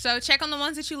family. So check on the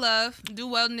ones that you love. Do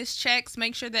wellness checks.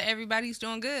 Make sure that everybody's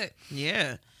doing good.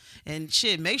 Yeah, and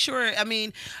shit. Make sure. I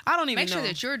mean, I don't even know. Make sure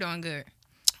that you're doing good.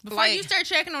 Before you start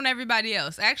checking on everybody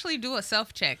else, actually do a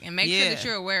self-check and make sure that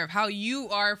you're aware of how you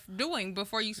are doing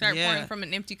before you start pouring from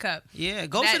an empty cup. Yeah,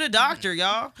 go to the doctor,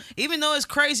 y'all. Even though it's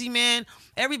crazy, man,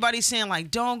 everybody's saying, like,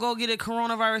 don't go get a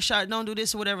coronavirus shot, don't do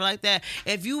this or whatever like that.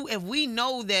 If we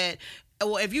know that...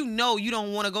 Well, if you know you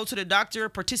don't want to go to the doctor,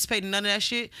 participate in none of that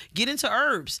shit, get into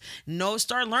herbs.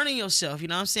 Start learning yourself. You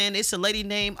know what I'm saying? It's a lady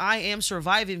named I Am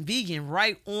Surviving Vegan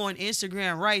right on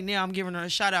Instagram right now. I'm giving her a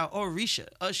shout out. Oh,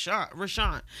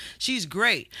 Rashawn. She's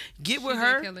great. Get with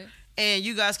her. And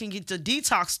you guys can get the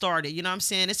detox started. You know what I'm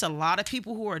saying? It's a lot of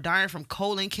people who are dying from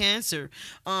colon cancer.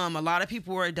 A lot of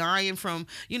people who are dying from,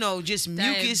 just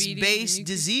mucus-based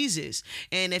diseases.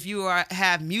 And if you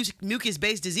have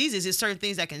mucus-based diseases, there's certain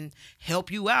things that can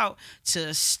help you out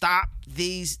to stop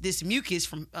this mucus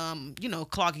from,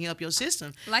 clogging up your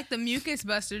system. Like the Mucus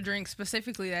Buster drink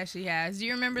specifically that she has. Do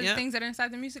you remember the things that are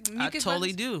inside the mucus I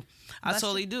totally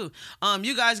do.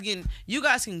 You guys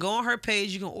can go on her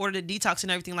page. You can order the detox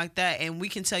and everything like that. And we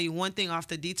can tell you one thing off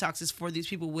the detox is for these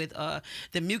people with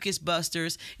the Mucus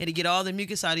Busters, and to get all the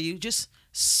mucus out of you, just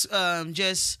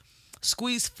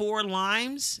squeeze 4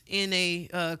 limes in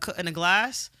a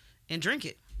glass and drink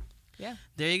it. Yeah.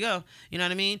 There you go. You know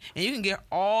what I mean? And you can get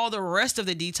all the rest of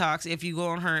the detox if you go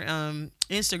on her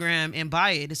Instagram and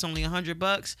buy it. It's only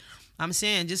 $100. I'm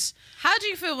saying just... How'd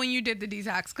you feel when you did the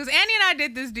detox? Because Annie and I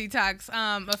did this detox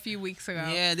a few weeks ago.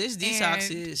 Yeah, this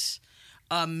detox is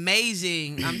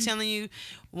amazing. I'm telling you,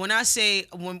 when I say,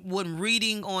 when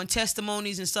reading on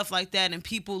testimonies and stuff like that and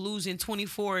people losing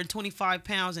 24 and 25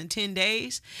 pounds in 10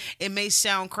 days, it may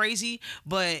sound crazy,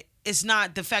 but it's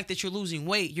not the fact that you're losing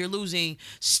weight. You're losing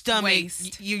stomach.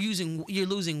 Waste. You're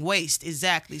losing waste.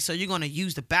 Exactly. So you're going to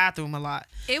use the bathroom a lot.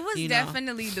 It was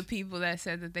definitely the people that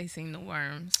said that they seen the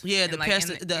worms. Yeah, the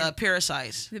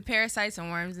parasites. The parasites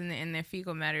and worms in their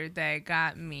fecal matter that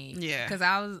got me. Yeah. Because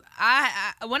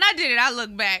I when I did it, I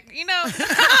looked back. I'm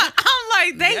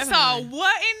like, they saw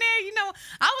what in there?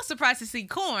 I was surprised to see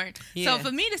corn. Yeah. So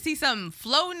for me to see something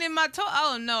floating in my toe,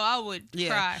 oh no, I would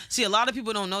cry. See, a lot of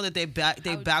people don't know that they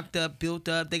backed up, built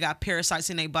up. They got parasites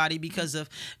in their body because of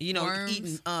worms.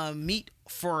 Eating meat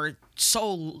for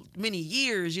so many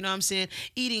years. You know what I'm saying?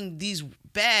 Eating these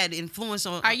bad influence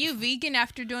on. Are you vegan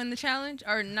after doing the challenge,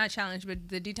 or not challenge, but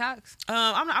the detox?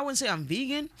 I wouldn't say I'm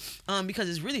vegan, because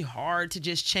it's really hard to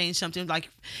just change something. Like,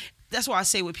 that's why I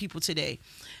say with people today,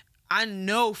 I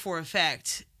know for a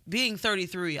fact, being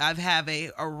 33, I've have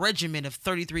a regimen of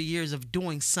 33 years of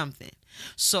doing something.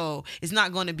 So it's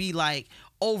not going to be like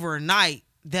overnight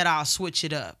that I'll switch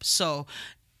it up. So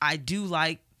I do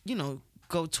like,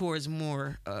 go towards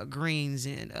more greens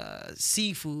and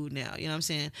seafood now. You know what I'm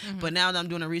saying? Mm-hmm. But now that I'm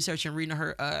doing the research and reading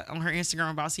her on her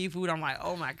Instagram about seafood, I'm like,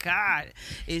 oh my God,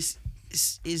 it's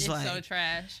like so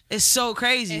trash. It's so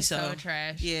crazy. It's so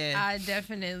trash. Yeah, I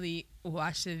definitely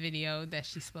watched the video that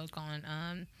she spoke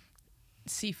on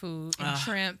seafood and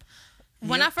shrimp.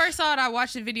 When I first saw it, I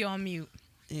watched the video on mute.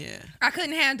 Yeah, I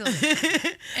couldn't handle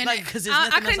it. And because there's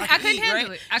nothing else I couldn't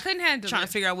handle it. I couldn't handle it. Trying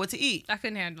to figure out what to eat. I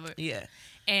couldn't handle it. Yeah.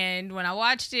 And when I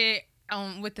watched it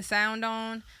with the sound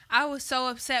on, I was so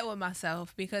upset with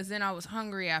myself because then I was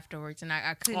hungry afterwards and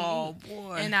I couldn't eat. Oh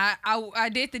boy. And I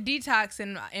did the detox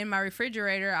in my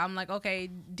refrigerator. I'm like, okay,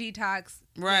 detox.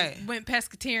 Right. Went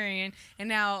pescatarian, and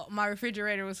now my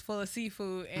refrigerator was full of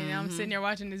seafood, and I'm sitting there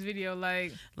watching this video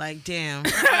like damn,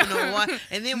 I don't know what.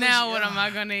 And then now what am I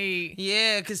gonna eat?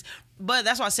 Yeah, but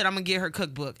that's why I said I'm gonna get her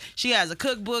cookbook. She has a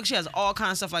cookbook. She has all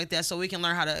kinds of stuff like that, so we can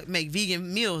learn how to make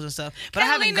vegan meals and stuff. But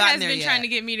Catalina I haven't gotten there yet. has been trying to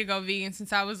get me to go vegan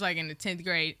since I was like in the 10th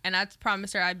grade. and I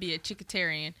promised her I'd be a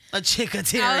chickatarian. A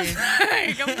chickatarian. I was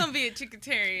like, I'm gonna be a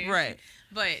chickatarian. Right.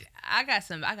 But I got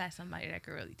somebody that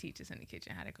could really teach us in the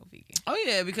kitchen how to go vegan. Oh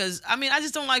yeah, because I mean I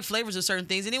just don't like flavors of certain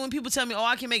things. And then when people tell me, "Oh,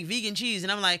 I can make vegan cheese,"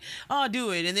 and I'm like, "Oh, I'll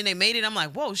do it," and then they made it, I'm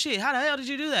like, "Whoa, shit! How the hell did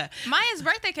you do that?" Maya's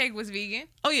birthday cake was vegan.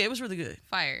 Oh yeah, it was really good.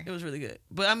 Fire. It was really good.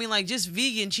 But I mean, like just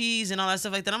vegan cheese and all that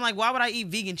stuff like that. I'm like, why would I eat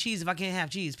vegan cheese if I can't have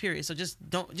cheese? Period. So just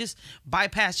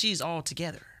bypass cheese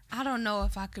altogether. I don't know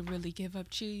if I could really give up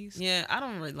cheese. Yeah, I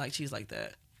don't really like cheese like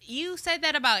that. You said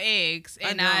that about eggs,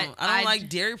 and I don't like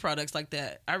dairy products like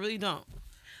that. I really don't.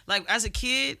 Like as a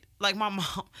kid, like my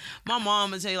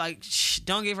mom would say like, shh,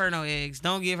 don't give her no eggs.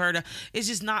 Don't give her it's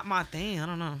just not my thing. I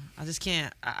don't know. I just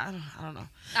can't. I don't know.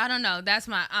 I don't know.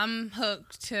 I'm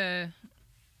hooked to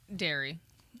dairy.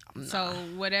 Nah. So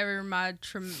whatever my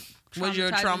was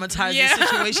your traumatizing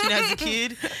situation as a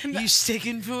kid? You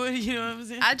sticking to it? You know what I'm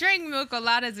saying? I drank milk a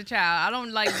lot as a child. I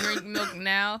don't like drink milk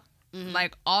now. Mm-hmm.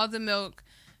 Like all the milk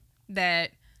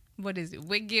that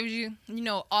WIC gives you,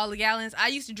 all the gallons. I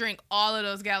used to drink all of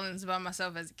those gallons by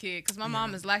myself as a kid because my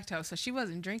mom is lactose, so she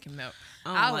wasn't drinking milk.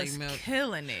 I was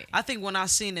killing it. I think when I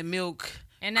seen the milk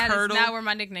and that curdle, is not where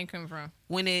my nickname came from.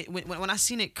 When I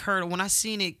seen it curdle, when I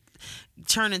seen it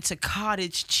turn into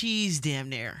cottage cheese, damn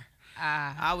near.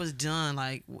 I was done.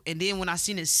 Like, and then when I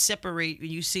seen it separate, and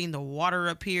you seen the water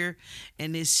up here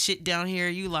and this shit down here,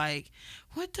 you like,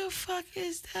 what the fuck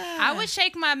is that? I would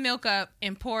shake my milk up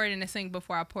and pour it in the sink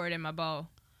before I pour it in my bowl.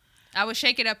 I would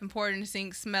shake it up and pour it in the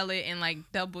sink, smell it, and like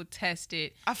double test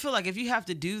it. I feel like if you have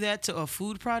to do that to a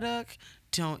food product,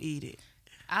 don't eat it.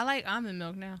 I like almond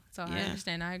milk now, so I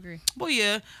understand. I agree. Well,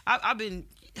 yeah, I've been.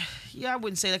 Yeah, I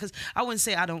wouldn't say that because I wouldn't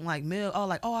say I don't like milk.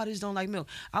 Oh, I just don't like milk.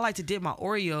 I like to dip my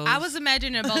Oreos. I was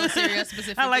imagining a bowl of cereal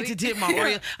specifically. I like to dip my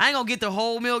Oreos. I ain't gonna get the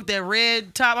whole milk, that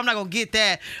red top. I'm not gonna get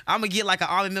that. I'm gonna get like an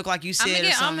almond milk, like you said. I'm gonna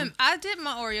get almond. I dip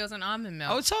my Oreos in almond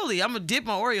milk. Oh, totally. I'm gonna dip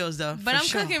my Oreos though. But I'm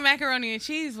cooking macaroni and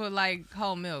cheese with like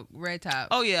whole milk, red top.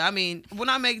 Oh yeah, I mean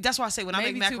that's why I say when I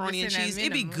make macaroni and cheese,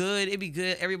 it'd be good. It'd be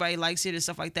good. Everybody likes it and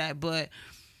stuff like that, but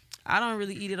I don't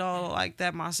really eat it all like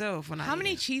that myself. How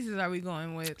many cheeses are we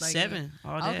going with? Like 7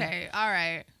 all day. Okay, all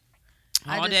right.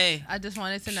 All day. I just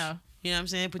wanted to know. You know what I'm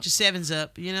saying? Put your 7s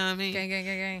up. You know what I mean?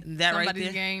 Gang. That Somebody's right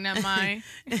there. gang, not mine.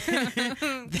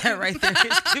 That right there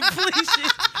is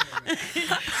completion.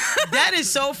 That is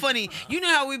so funny. You know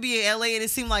how we be in LA and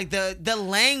it seemed like the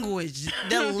language,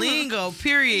 the lingo,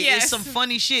 period, is some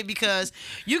funny shit because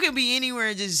you can be anywhere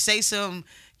and just say some,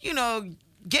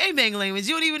 gangbang language.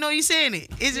 You don't even know you're saying it.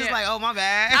 It's just like, oh, my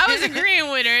bad. I was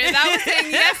agreeing with her. And I was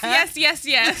saying yes.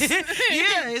 Yeah,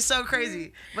 it's so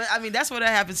crazy. But, I mean, that's what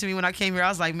happened to me when I came here. I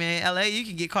was like, man, LA, you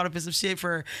can get caught up in some shit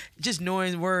for just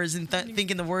knowing words and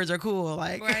thinking the words are cool.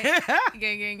 Like, right.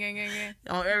 Gang.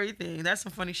 On everything. That's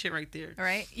some funny shit right there. All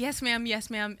right. Yes, ma'am.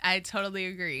 I totally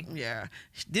agree. Yeah.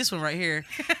 This one right here,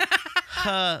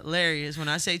 hilarious. When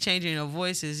I say changing your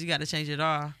voices, you got to change it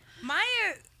all. Maya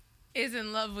is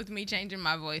in love with me changing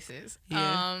my voices.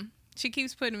 Yeah. She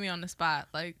keeps putting me on the spot.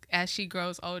 Like, as she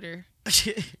grows older,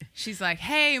 she's like,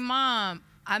 hey, Mom,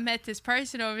 I met this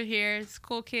person over here. This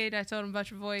cool kid. I told him about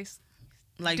your voice.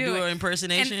 Like, do her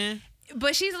impersonation?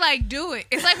 But she's like, do it.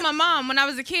 It's like my mom when I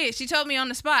was a kid. She told me on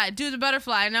the spot, do the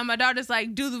butterfly. And now my daughter's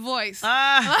like, do the voice.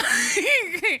 I want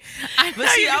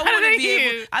to be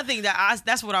able. I think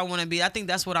that's what I want to be. I think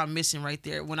that's what I'm missing right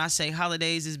there. When I say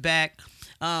holidays is back.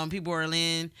 People are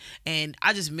in, and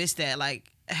I just miss that.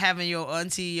 Like having your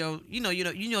auntie, you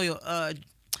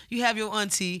have your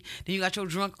auntie, then you got your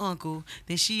drunk uncle,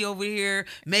 then she over here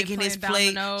making his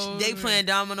plate. They playing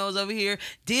dominoes over here.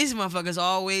 These motherfuckers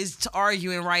always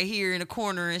arguing right here in the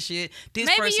corner and shit. This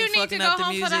Maybe person you need fucking to go up the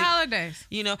home music. for the holidays.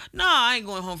 No, I ain't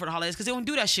going home for the holidays because they don't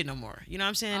do that shit no more. You know what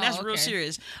I'm saying? That's real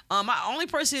serious. My only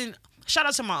person. Shout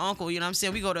out to my uncle. You know what I'm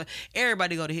saying?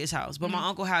 Everybody go to his house, but my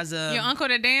uncle has a. Your uncle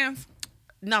that dance?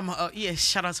 No,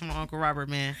 shout out to my Uncle Robert,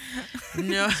 man.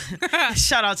 No,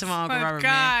 shout out to my Uncle Robert,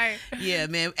 man. Yeah,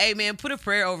 man. Hey, man, put a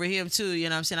prayer over him, too, you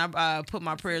know what I'm saying? I put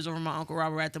my prayers over my Uncle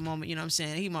Robert at the moment, you know what I'm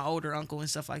saying? He my older uncle and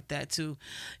stuff like that, too.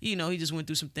 He just went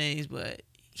through some things, but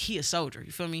he a soldier,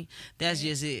 you feel me? That's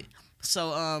just it.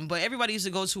 So, but everybody used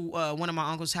to go to one of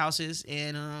my uncle's houses,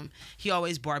 and he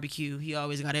always barbecue. He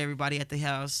always got everybody at the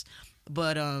house.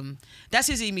 But that's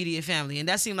his immediate family, and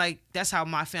that seemed like that's how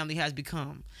my family has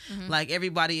become. Mm-hmm. Like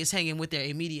everybody is hanging with their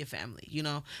immediate family,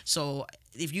 So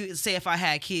if I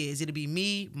had kids, it'd be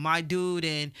me, my dude,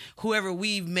 and whoever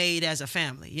we've made as a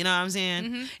family. You know what I'm saying?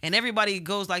 Mm-hmm. And everybody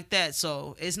goes like that,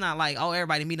 so it's not like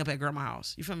everybody meet up at grandma's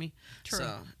house. You feel me? True.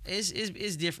 So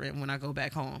it's different when I go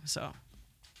back home. So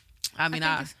I mean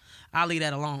I'll leave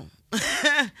that alone.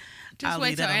 Just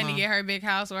wait till Annie get her big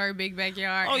house or her big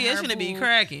backyard. Oh yeah, it's gonna be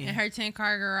cracking. And her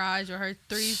 10-car garage or her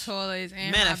 3 toilets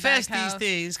and manifest her back these house.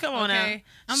 things. Come on now.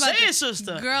 Say it,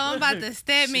 sister. Girl, I'm about to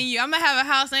Stedman you. I'm gonna have a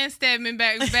house and Stedman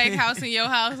back house in your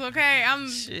house. Okay,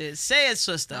 Shit, say it,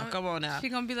 sister. Come on now. She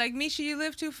gonna be like, Misha, you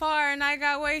live too far, and I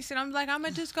got wasted. I'm like, I'm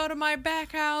gonna just go to my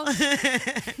back house.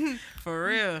 For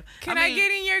real. Can I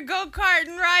get in your go-kart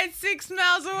and ride 6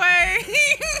 miles away?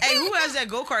 Hey, who has that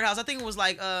go-kart house? I think it was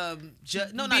like not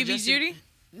BB Judy.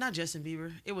 Not Justin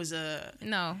Bieber. It was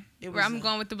no. I'm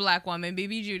going with the black woman,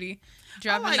 BB Judy.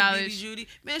 Dropping I like knowledge. BB Judy.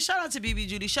 Man, shout out to BB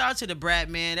Judy. Shout out to the Brat,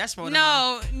 man. That's more.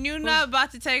 You're not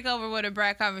about to take over with a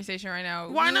Brat conversation right now.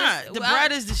 Why not? The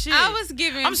Brat is the shit. I was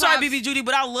giving. I'm sorry, BB Judy,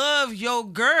 but I love your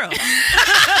girl.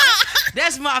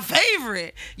 That's my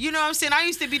favorite. You know what I'm saying? I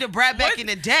used to be the Brat back in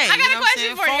the day. I got a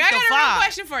question for you. I got a real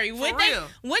question for you.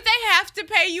 Would they have to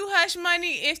pay you hush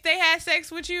money if they had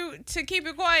sex with you to keep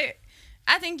it quiet?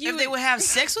 I think they would have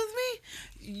sex with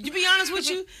me. To be honest with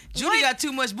you, Judy got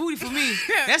too much booty for me.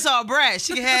 That's all Brat.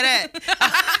 She can have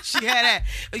that. She had that.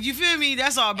 You feel me?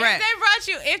 That's all Brat.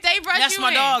 If they brought that's you my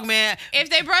in, dog, man. If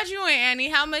they brought you in, Annie,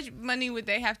 how much money would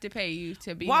they have to pay you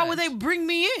to be? Why would they bring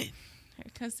me in?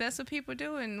 Because that's what people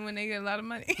do when they get a lot of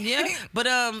money. Yeah, but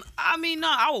I mean, no,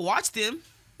 I would watch them.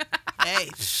 Hey,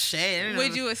 shit.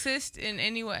 Would you assist in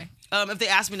any way? If they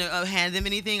ask me to hand them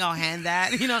anything, I'll hand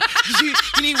that. You know, you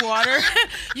need water.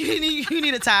 You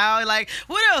need a towel. Like,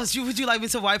 what else? Would you like me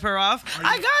to wipe her off?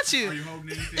 I got you. Are you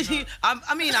holding anything up?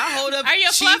 I mean, I hold up. Are you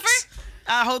a cheeks. fluffer?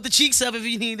 I hold the cheeks up if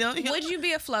you need them. Would you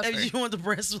be a fluffer? If you want the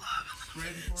breast.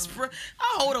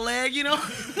 I'll hold a leg, you know. Not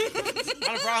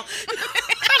a problem.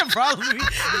 Not a problem with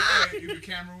me. You the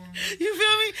camera woman? You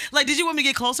feel me? Like, did you want me to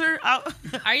get closer?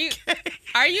 Are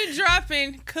you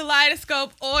dropping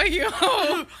kaleidoscope oil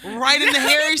right in the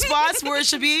hairy spots where it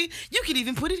should be? You can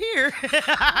even put it here.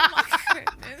 Oh my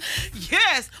goodness.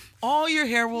 Yes. All your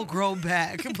hair will grow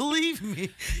back. Believe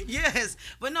me. Yes.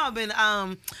 But no,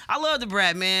 I love the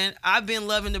Brat, man. I've been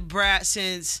loving the Brat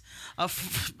since I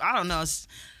don't know.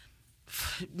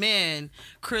 Man,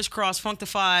 Crisscross,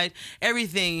 Funkdafied,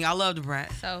 everything. I love the Brat.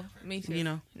 So, me too. You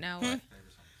know. Now what?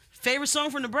 Favorite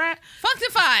song from the Brat?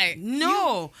 Funkdafied.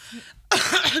 No.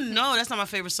 No, that's not my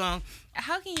favorite song.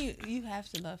 How can you have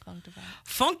to love Funkdafied?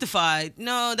 Funkdafied?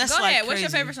 No, that's Go like ahead. crazy.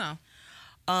 What's your favorite song?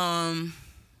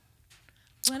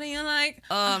 What do you like?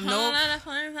 Nope.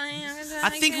 I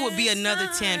think it would be Another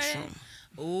Tantrum.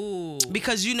 Ooh.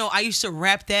 Because, I used to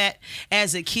rap that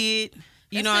as a kid.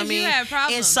 You know what I mean? You had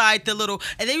problems. Inside the little,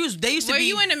 and they used to be. Were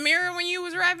you in the mirror when you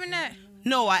was rapping that?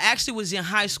 No, I actually was in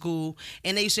high school,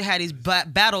 and they used to have these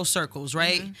battle circles,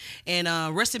 right? Mm-hmm.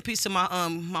 And rest in peace to my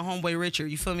homeboy Richard.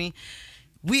 You feel me?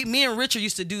 Me and Richard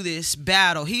used to do this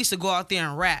battle. He used to go out there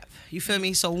and rap. You feel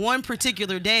me? So one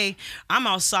particular day, I'm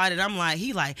outside and I'm like,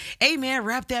 hey man,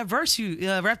 rap that verse you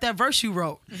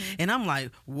wrote. Mm-hmm. And I'm like,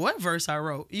 what verse I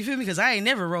wrote? You feel me? Because I ain't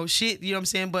never wrote shit. You know what I'm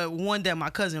saying? But one that my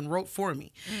cousin wrote for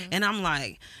me. Mm-hmm. And I'm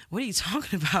like, what are you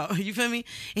talking about? You feel me?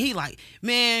 And he like,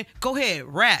 man, go ahead,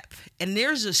 rap. And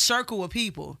there's a circle of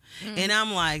people. Mm-hmm. And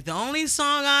I'm like, the only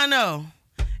song I know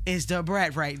is the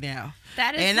Brat right now.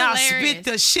 That is and hilarious. I spit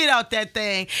the shit out that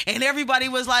thing, and everybody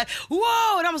was like,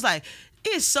 whoa. And I was like,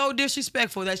 it's so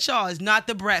disrespectful that y'all is not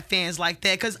the Brat fans like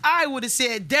that, because I would have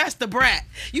said, that's the Brat.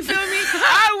 You feel me?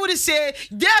 I would have said,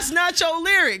 that's not your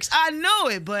lyrics. I know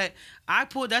it, but I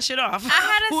pulled that shit off. I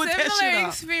had a similar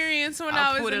experience when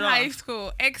I was in high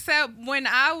school, except when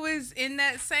I was in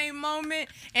that same moment,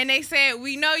 and they said,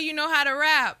 we know you know how to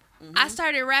rap. Mm-hmm. I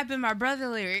started rapping my brother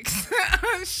lyrics.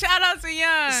 Shout out to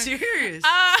Young. Serious?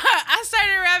 I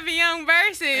started rapping Young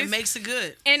verses. It makes it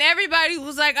good. And everybody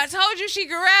was like, I told you she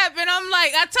could rap. And I'm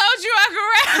like, I told you I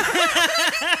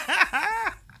could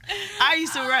rap. I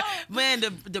used to rap. Man,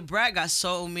 the Brat got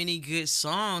so many good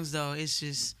songs, though. It's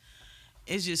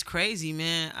just crazy,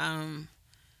 man.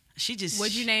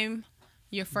 What'd you name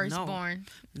your firstborn?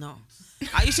 No.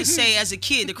 I used to say as a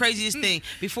kid, the craziest thing,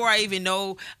 before I even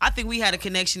know, I think we had a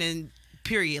connection in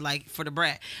period, like for the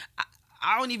Brat.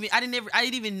 I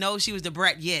didn't even know she was the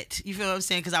Brat yet. You feel what I'm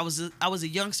saying? Because I was a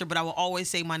youngster, but I would always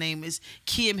say my name is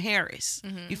Kim Harris.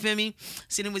 Mm-hmm. You feel me?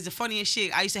 See, it was the funniest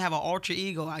shit. I used to have an alter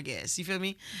ego, I guess. You feel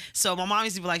me? So my mom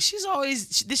used to be like,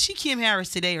 did she Kim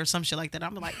Harris today or some shit like that?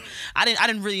 I'm like, I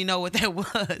didn't really know what that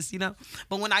was, you know?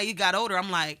 But when I got older, I'm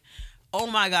like, Oh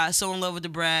my God, so in love with the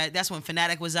Brat. That's when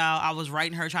Fanatic was out. I was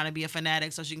writing her trying to be a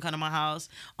fanatic so she can come to my house.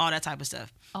 All that type of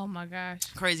stuff. Oh my gosh.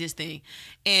 Craziest thing.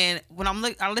 And when I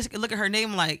look at her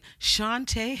name, I'm like,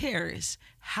 Shantae Harris.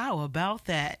 How about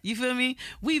that? You feel me?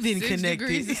 We've been 6 connected.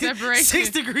 degrees of separation. 6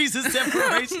 degrees of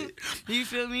separation. You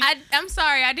feel me? I'm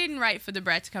sorry, I didn't write for the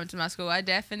Brat to come to my school. I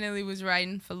definitely was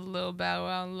writing for Lil Bow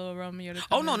Wow and Lil Romeo.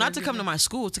 Oh no, not to come to my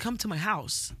school, to come to my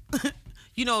house.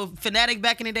 You know, Fanatic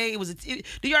back in the day,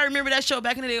 do y'all remember that show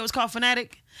back in the day? It was called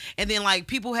Fanatic. And then like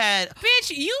people had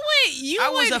Bitch, I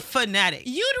was a fanatic.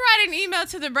 You'd write an email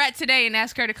to the Brat today and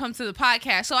ask her to come to the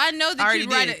podcast. So I know that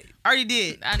you'd write it. I already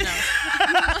did. I know.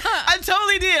 I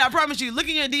totally did. I promise you. Look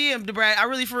in your DM, the Brat. I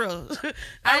really for real.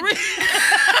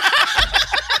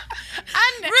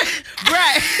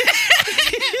 Brat,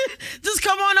 just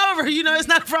come on over. You know, it's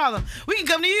not a problem. We can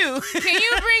come to you. Can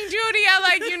you bring Judy? I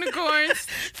like unicorns.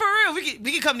 For real,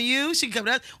 we can come to you. She can come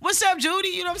to us. What's up, Judy?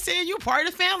 You know what I'm saying? You're part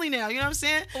of the family now. You know what I'm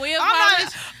saying?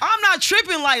 I'm not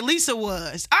tripping like Lisa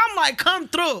was. I'm like, come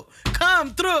through. Just when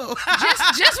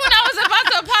I was about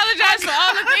to apologize for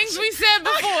all the things we said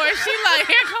before, she like,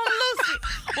 here come Lucy.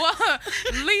 Well,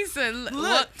 Lisa,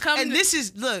 look, this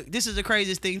is the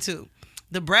craziest thing too.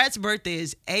 The Brat's birthday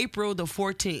is April the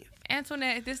 14th.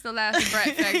 Antoinette, this is the last Brat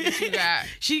fact that you got.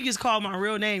 She just called my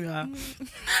real name, y'all.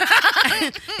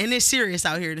 And it's serious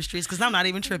out here in the streets because I'm not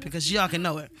even tripping because y'all can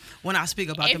know it when I speak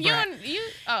about the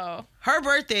Brat. Her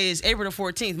birthday is April the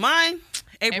 14th. Mine,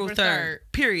 April 3rd.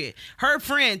 Period. Her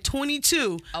friend,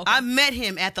 22. Okay. I met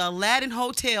him at the Aladdin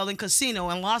Hotel and Casino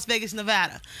in Las Vegas,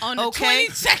 Nevada. On the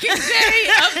 22nd day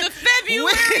of the February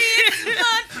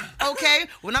month. Okay.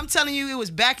 When I'm telling you, it was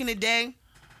back in the day.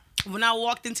 When I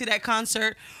walked into that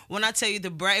concert, when I tell you the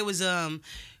Brat, it was the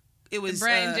Brat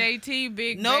and JT,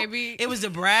 baby. It was the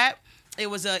Brat. It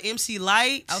was MC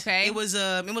Light. Okay. It was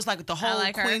like the whole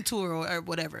like Queen tour or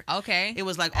whatever. Okay. It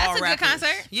was like That's all a rappers. good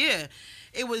concert. Yeah.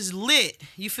 It was lit.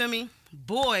 You feel me?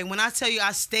 Boy, when I tell you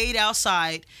I stayed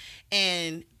outside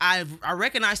and I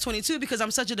recognized 22 because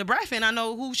I'm such a Brat fan. I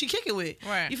know who she kick it with.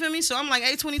 Right. You feel me? So I'm like,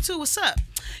 hey, 22, what's up?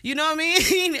 You know what I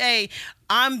mean? Hey,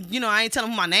 I ain't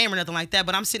telling him my name or nothing like that,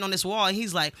 but I'm sitting on this wall and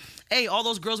he's like, hey, all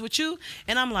those girls with you?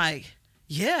 And I'm like,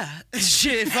 yeah,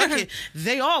 shit, fuck it.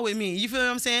 They all with me. You feel what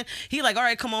I'm saying? He like, all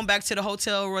right, come on back to the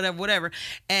hotel or whatever.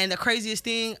 And the craziest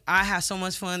thing, I had so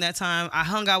much fun that time. I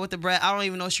hung out with the Brat. I don't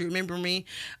even know if she remember me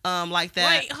like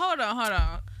that. Wait, hold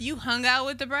on. You hung out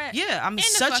with the Brat? Yeah, I'm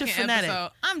such a fanatic.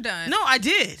 Episode. I'm done. No, I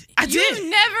did. You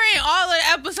never in all the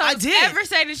episodes ever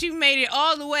say that you made it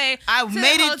all the way I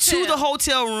made it to the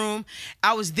hotel room.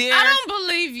 I was there. I don't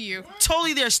believe you.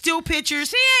 Totally there. Still pictures.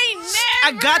 She ain't never.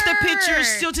 I got the pictures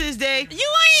still to this day. You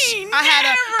ain't I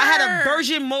had a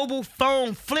Virgin Mobile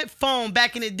phone, flip phone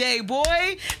back in the day,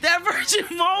 boy. That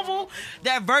Virgin Mobile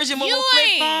flip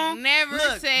phone. Never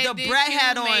said the that Brat you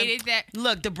had made it that.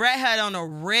 Look, the Brat had on a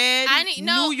red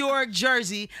New York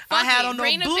jersey. I had on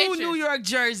a blue New York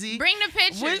jersey. Bring the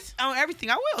pictures. On everything.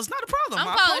 I will. It's not a problem.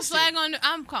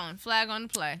 I'm calling flag on the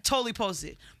play. Totally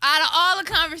posted. Out of all the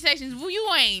conversations, you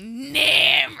ain't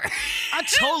never. I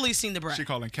totally seen the Brat. She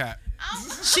calling cap.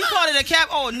 She called it a cap.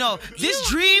 Oh no, this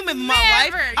dream in my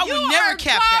life, I would never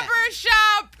cap that.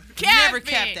 Barbershop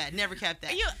capping. Never cap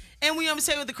that. And we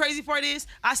say what the crazy part is,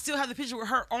 I still have the picture with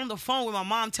her on the phone with my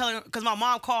mom telling her, because my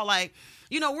mom called like,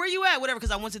 where you at? Whatever,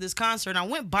 because I went to this concert and I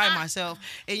went by myself.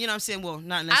 And you know what I'm saying? Well,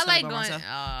 not necessarily by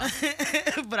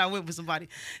myself. But I went with somebody.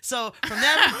 So from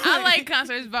that point, I like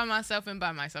concerts by myself and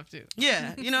by myself too.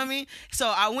 Yeah, you know what I mean? So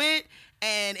I went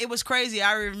and it was crazy.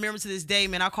 I remember to this day,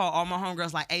 man, I called all my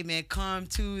homegirls like, hey man, come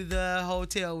to the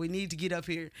hotel. We need to get up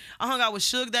here. I hung out with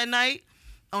Suge that night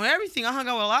on everything. I hung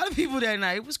out with a lot of people that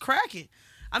night. It was cracking.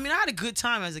 I mean, I had a good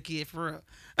time as a kid, for real.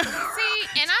 See,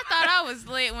 and I thought I was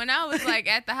lit when I was like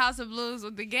at the House of Blues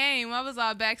with the game. I was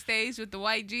all backstage with the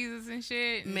white Jesus and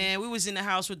shit. Man, we was in the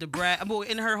house with the Brat,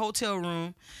 in her hotel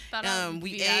room.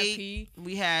 We VIP. ate.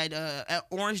 We had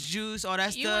orange juice, all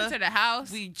that stuff. You went to the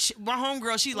house? My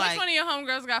homegirl, she Which one of your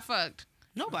homegirls got fucked?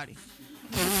 Nobody.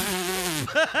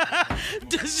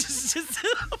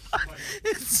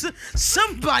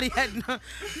 Somebody had no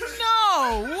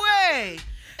way.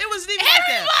 It wasn't even like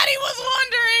that. Everybody was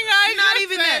wondering. Not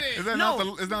even that.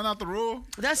 Is that not the rule?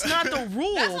 That's not the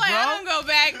rule, That's why bro. I don't go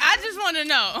back. I just want to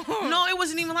know. No, it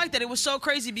wasn't even like that. It was so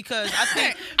crazy because I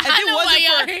think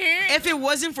if it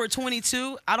wasn't for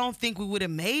 22, I don't think we would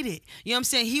have made it. You know what I'm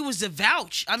saying? He was the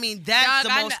vouch. I mean, that's the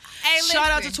most.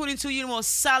 Shout out to 22. You're the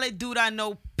most solid dude I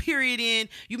know. Period.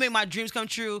 You make my dreams come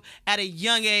true at a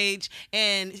young age.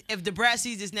 And if the Brat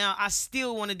sees this now, I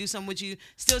still want to do something with you.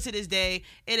 Still to this day,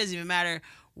 it doesn't even matter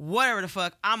whatever the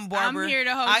fuck. I'm a barber. I'm here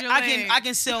to hold your leg. I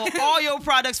can sell all your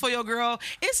products for your girl.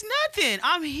 It's nothing.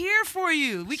 I'm here for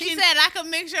you. She said I could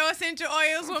mix your essential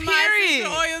oils with my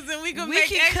essential oils, and we can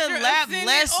make extra collab.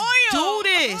 Let's oil. do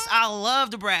this. I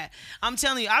love the brat. I'm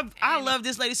telling you, I love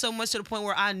this lady so much to the point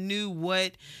where I knew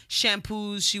what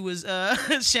shampoos she was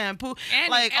shampoo,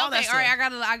 like all that stuff. All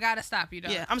right, I gotta stop you though.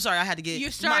 Yeah, I'm sorry. I had to get.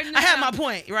 I had my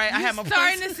point, right? I had my point.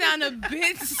 Starting to sound a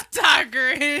bit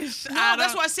stalkerish. No,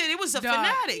 that's why I said it was a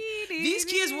fanatic. These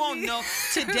kids won't know.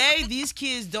 Today, these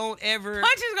kids don't ever.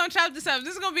 Punch is gonna chop this up.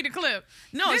 This is gonna be the clip.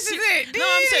 No, this is it. No,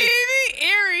 I'm saying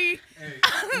eerie.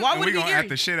 Hey, why would we it be gonna eerie? at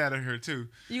the shit out of her too.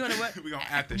 You gonna what? We gonna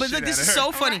at the but shit look, this out is of her.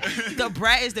 so funny. The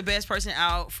brat is the best person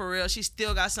out for real. She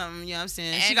still got something. You know what I'm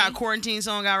saying? She got a quarantine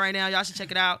song out right now. Y'all should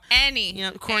check it out. Annie, you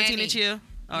know, quarantine and chill.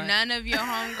 All right. None of your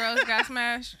homegirls got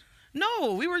smashed.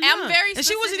 No, we were young. I'm very and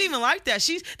she wasn't even like that.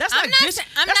 That's I'm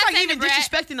like not even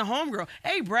disrespecting the homegirl.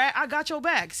 Hey, Brad, I got your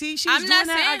back. See, she was doing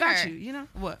that. I got you. You know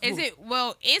what? Is it?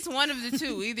 Well, it's one of the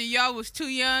two. Either y'all was too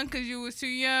young because you was too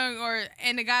young,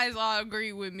 and the guys all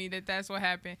agree with me that that's what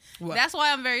happened. What? That's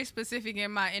why I'm very specific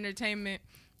in my entertainment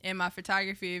and my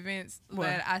photography events. What?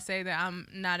 That I say that I'm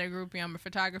not a groupie. I'm a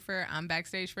photographer. I'm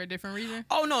backstage for a different reason.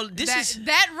 Oh no,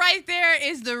 that right there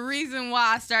is the reason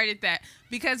why I started that.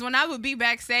 Because when I would be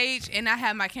backstage and I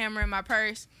had my camera in my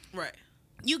purse, right,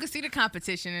 you could see the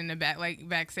competition in the back, like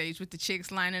backstage with the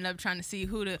chicks lining up trying to see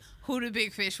who the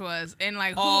big fish was, and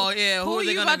like who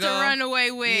you about to run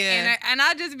away with, and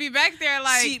I just be back there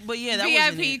like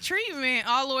that VIP treatment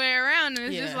all the way around, and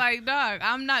it's just like, dog,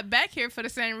 I'm not back here for the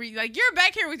same reason. Like, you're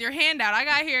back here with your hand out. I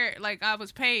got here like I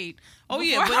was paid. Oh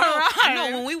yeah, but I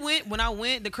know when I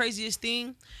went, the craziest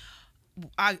thing.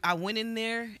 I went in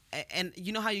there, and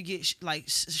you know how you get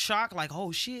shocked, like,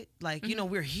 oh shit, like, you know,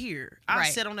 we're here. I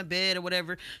sat on the bed or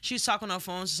whatever. She was talking on her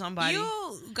phone to somebody.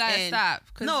 You gotta stop.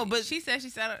 No, but she said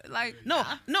like no.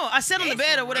 I sat on the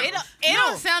bed or whatever. It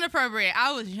don't sound appropriate.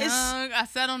 I was young. I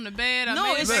sat on the bed.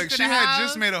 Look, she had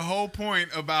just made a whole point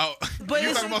about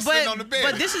you talking about sitting on the bed.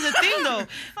 But this is the thing though.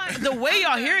 The way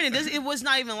y'all hearing it was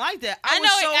not even like that. I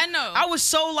know. I was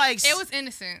so like. It was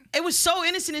innocent. It was so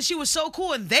innocent, and she was so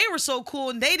cool, and they were so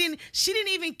cool, and she didn't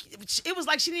even. It was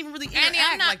like she didn't even really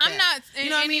interact like that. I'm not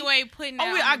in any way putting that.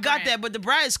 Oh yeah, I got that, but the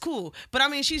brat is cool. But I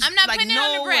mean, she's. I'm not like, putting it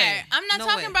on the brat. I'm not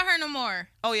talking about her no more.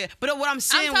 Oh yeah, but what I'm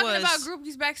saying I'm talking about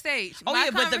groupies backstage. Oh yeah,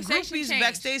 but the groupies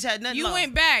backstage had nothing. You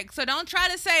went back, so don't try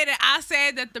to say that I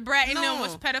said that the brat in them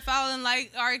was pedophiling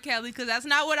like R. Kelly, because that's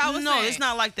not what I was saying. No, it's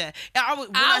not like that. I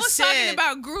was talking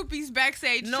about groupies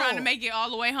backstage trying to make it all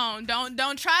the way home. Don't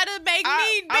try to make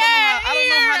me bad. I don't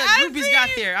know how the groupies got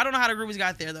there. I don't know how the groupies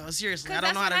got there though. Seriously, I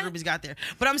don't know how the groupies got there.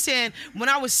 But I'm saying, when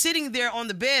I was sitting there on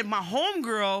the bed, my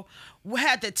homegirl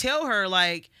had to tell her,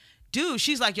 like, dude,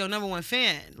 she's like your number one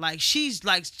fan. Like, she's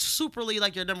like superly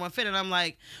like your number one fan. And I'm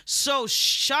like so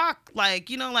shocked. Like,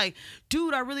 you know, like,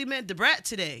 dude, I really met the brat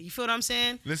today. You feel what I'm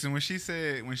saying? Listen, when she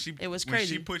it was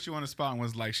crazy. When she put you on the spot and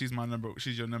was like, she's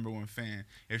your number one fan.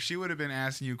 If she would have been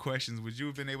asking you questions, would you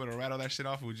have been able to rattle that shit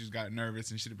off, or would you just got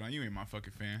nervous and she'd have been like, you ain't my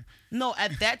fucking fan? No,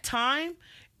 at that time,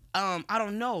 I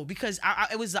don't know, because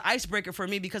it was the icebreaker for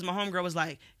me, because my homegirl was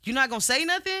like, "You're not gonna say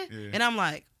nothing?" Yeah. And I'm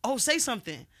like, "Oh, say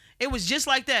something." It was just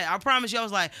like that. I promise you. I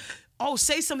was like, "Oh,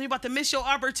 say something. You're about to miss your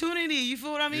opportunity." You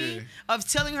feel what I mean? Yeah. Of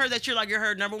telling her that you're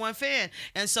her number one fan.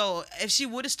 And so if she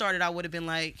would have started, I would have been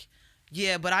like,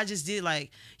 yeah, but I just did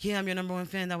like, yeah, I'm your number one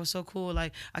fan. That was so cool.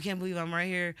 Like, I can't believe I'm right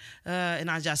here.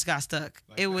 And I just got stuck.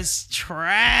 Like, it was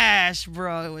trash,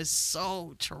 bro. It was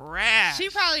so trash. She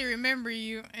probably remember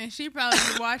you, and she probably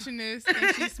be watching this,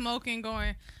 and she's smoking,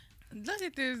 going, look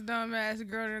at this dumbass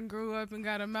girl that grew up and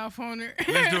got a mouth on her.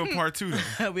 Let's do a part 2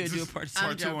 though. We'll do a part 2.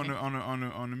 Part 2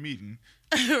 on the meeting.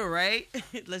 Right?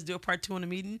 Let's do a part 2 on the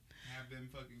meeting.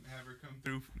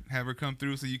 Have her come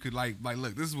through so you could like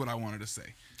look, this is what I wanted to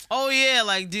say. Oh yeah,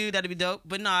 like, dude, that'd be dope.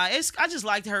 But nah, I just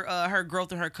liked her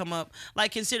growth and her come up.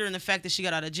 Like, considering the fact that she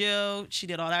got out of jail, she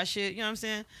did all that shit. You know what I'm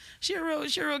saying? She a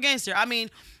real gangster. I mean,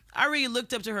 I really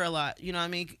looked up to her a lot. You know what I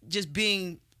mean? Just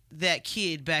being that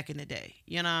kid back in the day.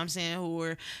 You know what I'm saying?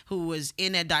 Who was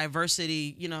in that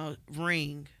diversity, you know,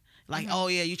 ring. Like, oh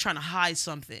yeah, you're trying to hide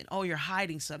something. Oh, you're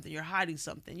hiding something. You're hiding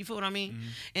something. You feel what I mean? Mm-hmm.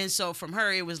 And so from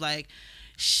her, it was like,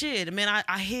 shit, man,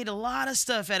 I hid a lot of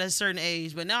stuff at a certain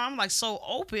age, but now I'm like so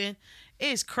open.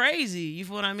 It's crazy. You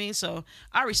feel what I mean? So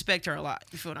I respect her a lot.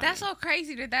 You feel what I mean? That's so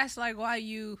crazy that's like why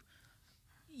you're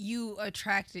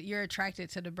attracted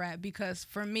to the brat. Because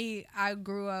for me, I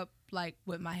grew up like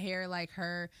with my hair like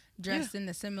her, dressed in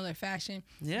a similar fashion.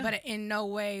 Yeah. But in no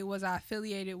way was I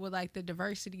affiliated with like the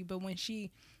diversity. But when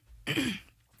she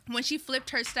when she flipped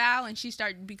her style and she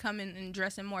started becoming and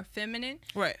dressing more feminine,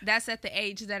 right? That's at the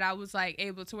age that I was like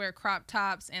able to wear crop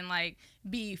tops and like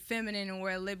be feminine and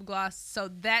wear lip gloss. So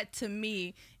that to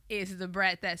me is the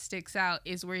Brat that sticks out,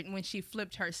 is when she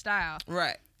flipped her style,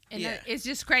 right? And it's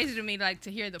just crazy to me, like,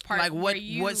 to hear the part like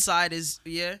what side is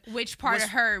which part of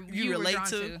her you relate were drawn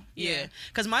to. Yeah,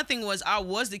 because my thing was I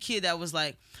was the kid that was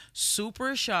like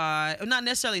super shy, not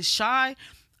necessarily shy.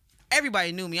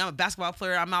 Everybody knew me. I'm a basketball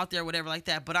player. I'm out there, whatever like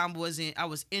that. But I was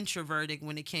introverted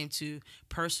when it came to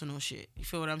personal shit. You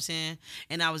feel what I'm saying?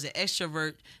 And I was an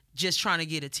extrovert just trying to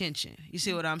get attention. You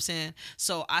see what I'm saying?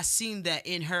 So I seen that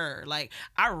in her. Like,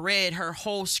 I read her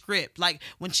whole script. Like,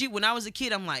 when I was a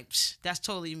kid, I'm like, that's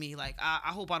totally me. Like, I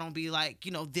hope I don't be like,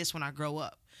 this when I grow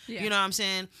up. Yeah. You know what I'm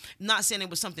saying? Not saying it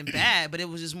was something bad, but it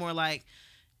was just more like,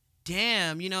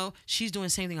 damn, she's doing the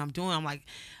same thing I'm doing. I'm like,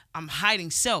 I'm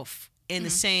hiding self in the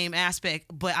same aspect,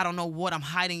 but I don't know what I'm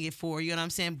hiding it for. You know what I'm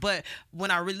saying? But when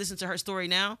I really listen to her story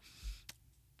now,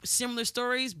 similar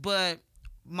stories, but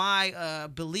my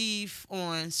belief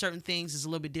on certain things is a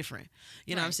little bit different.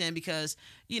 You know what I'm saying? Because,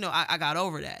 I got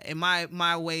over that. And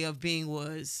my way of being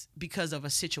was because of a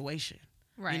situation.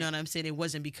 Right. You know what I'm saying? It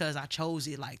wasn't because I chose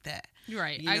it like that.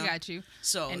 Right. I got you.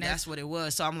 So and that's what it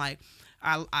was. So I'm like,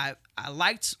 I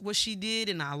liked what she did,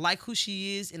 and I like who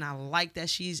she is, and I like that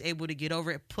she's able to get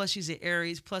over it. Plus, she's an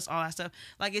Aries, plus all that stuff.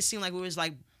 Like, it seemed like we was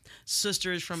like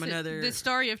sisters from another. The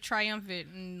story of triumphant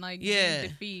and like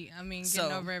defeat. I mean,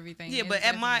 getting over everything. Yeah, but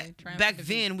back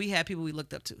then we had people we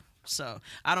looked up to. So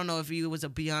I don't know if you was a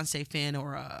Beyonce fan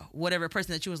or whatever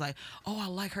person that you was like, oh, I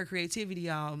like her creativity.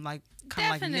 Like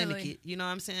kind of like mimic it. You know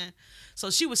what I'm saying?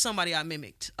 So she was somebody I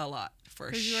mimicked a lot for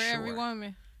sure. Because you were every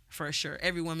woman. For sure.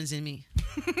 Every woman's in me.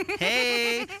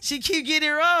 Hey, she keep getting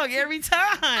it wrong every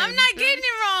time. I'm not getting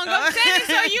it wrong. I'm saying it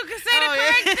so you can say the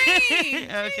correct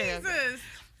thing. Okay. Jesus.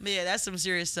 Yeah, that's some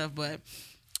serious stuff. But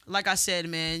like I said,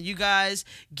 man, you guys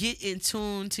get in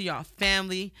tune to your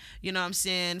family. You know what I'm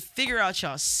saying? Figure out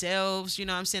yourselves. You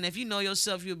know what I'm saying? If you know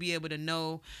yourself, you'll be able to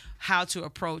know how to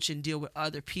approach and deal with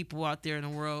other people out there in the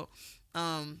world.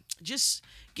 Just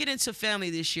get into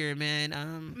family this year,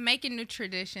 man. Making new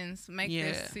traditions. Make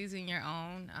this season your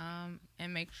own,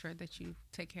 and make sure that you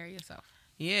take care of yourself.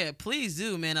 Yeah, please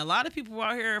do, man. A lot of people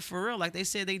out here, for real, like they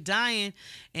said, they dying,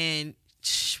 and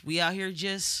we out here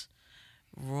just,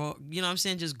 you know what I'm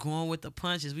saying, just going with the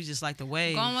punches. We just like the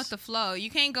waves. Going with the flow. You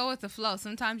can't go with the flow.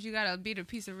 Sometimes you gotta beat a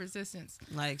piece of resistance.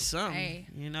 Like something, hey,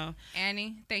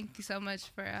 Annie, thank you so much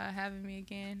for having me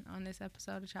again on this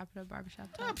episode of Chop It Up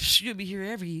Barbershop Talk. You'll be here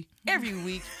every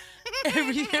week,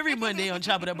 every Monday on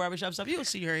Chop It Up Barbershop Talk. You'll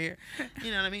see her here.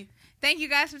 You know what I mean? Thank you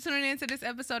guys for tuning in to this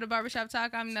episode of Barbershop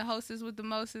Talk. I'm the hostess with the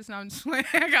mostest, and I'm just playing.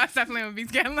 I gotta stop playing with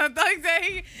Beats Gatlin. I thought he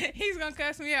said he's gonna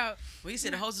cuss me out. Well, he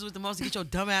said the hostess with the most. Get your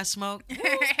dumb ass smoke.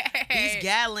 He's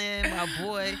Gatlin, my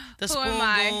boy. The spoon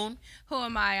goon. Who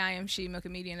am I? I am she, Milky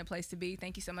Media, and a place to be.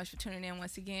 Thank you so much for tuning in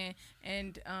once again.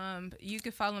 And you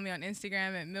can follow me on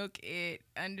Instagram at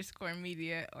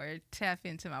milkit_media or tap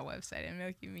into my website at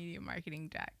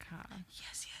milkymediamarketing.com.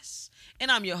 Yes. And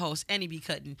I'm your host, Annie B.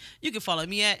 Cutton. You can follow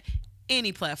me at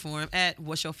any platform at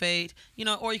What's Your Fade,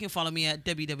 or you can follow me at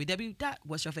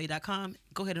www.whatsyourfade.com.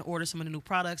 Go ahead and order some of the new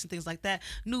products and things like that.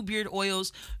 New beard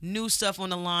oils, new stuff on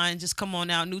the line. Just come on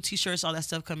out. New t-shirts, all that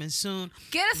stuff coming soon.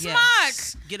 Get a smock.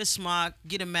 Get a smock.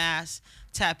 Get a mask.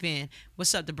 Tap in.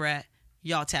 What's up, the Brat?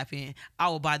 Y'all tap in. I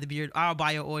will buy the beard. I'll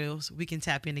buy your oils. We can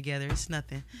tap in together. It's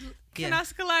nothing. Can I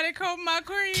kaleidoscope my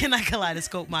cream? Can I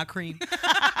kaleidoscope my cream?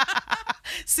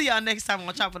 See y'all next time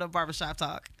on Chop It Up Barbershop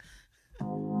Talk.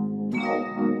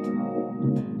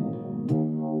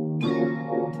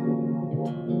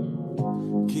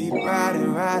 Keep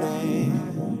riding.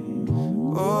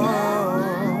 Oh,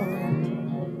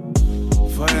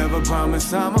 forever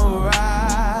promise I'ma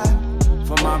ride.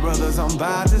 For my brothers, I'm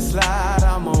about to slide.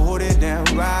 I'ma hold it down,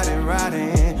 riding.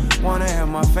 Wanna have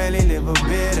my family live a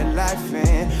better life,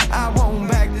 and I won't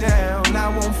back down, I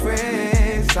won't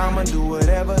freeze. I'ma do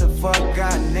whatever the fuck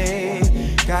I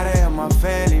need. Gotta have my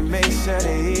family, make sure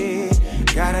they eat.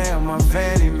 Gotta have my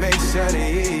family, make sure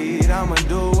they eat. I'ma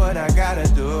do what I gotta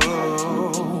do.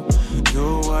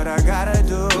 Do what I gotta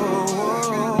do.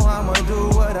 I'ma do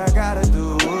what I gotta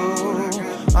do.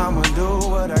 I'ma do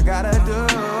what I gotta do.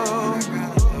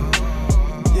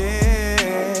 Yeah.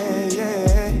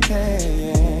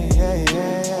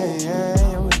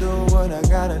 I'ma do what I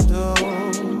gotta do.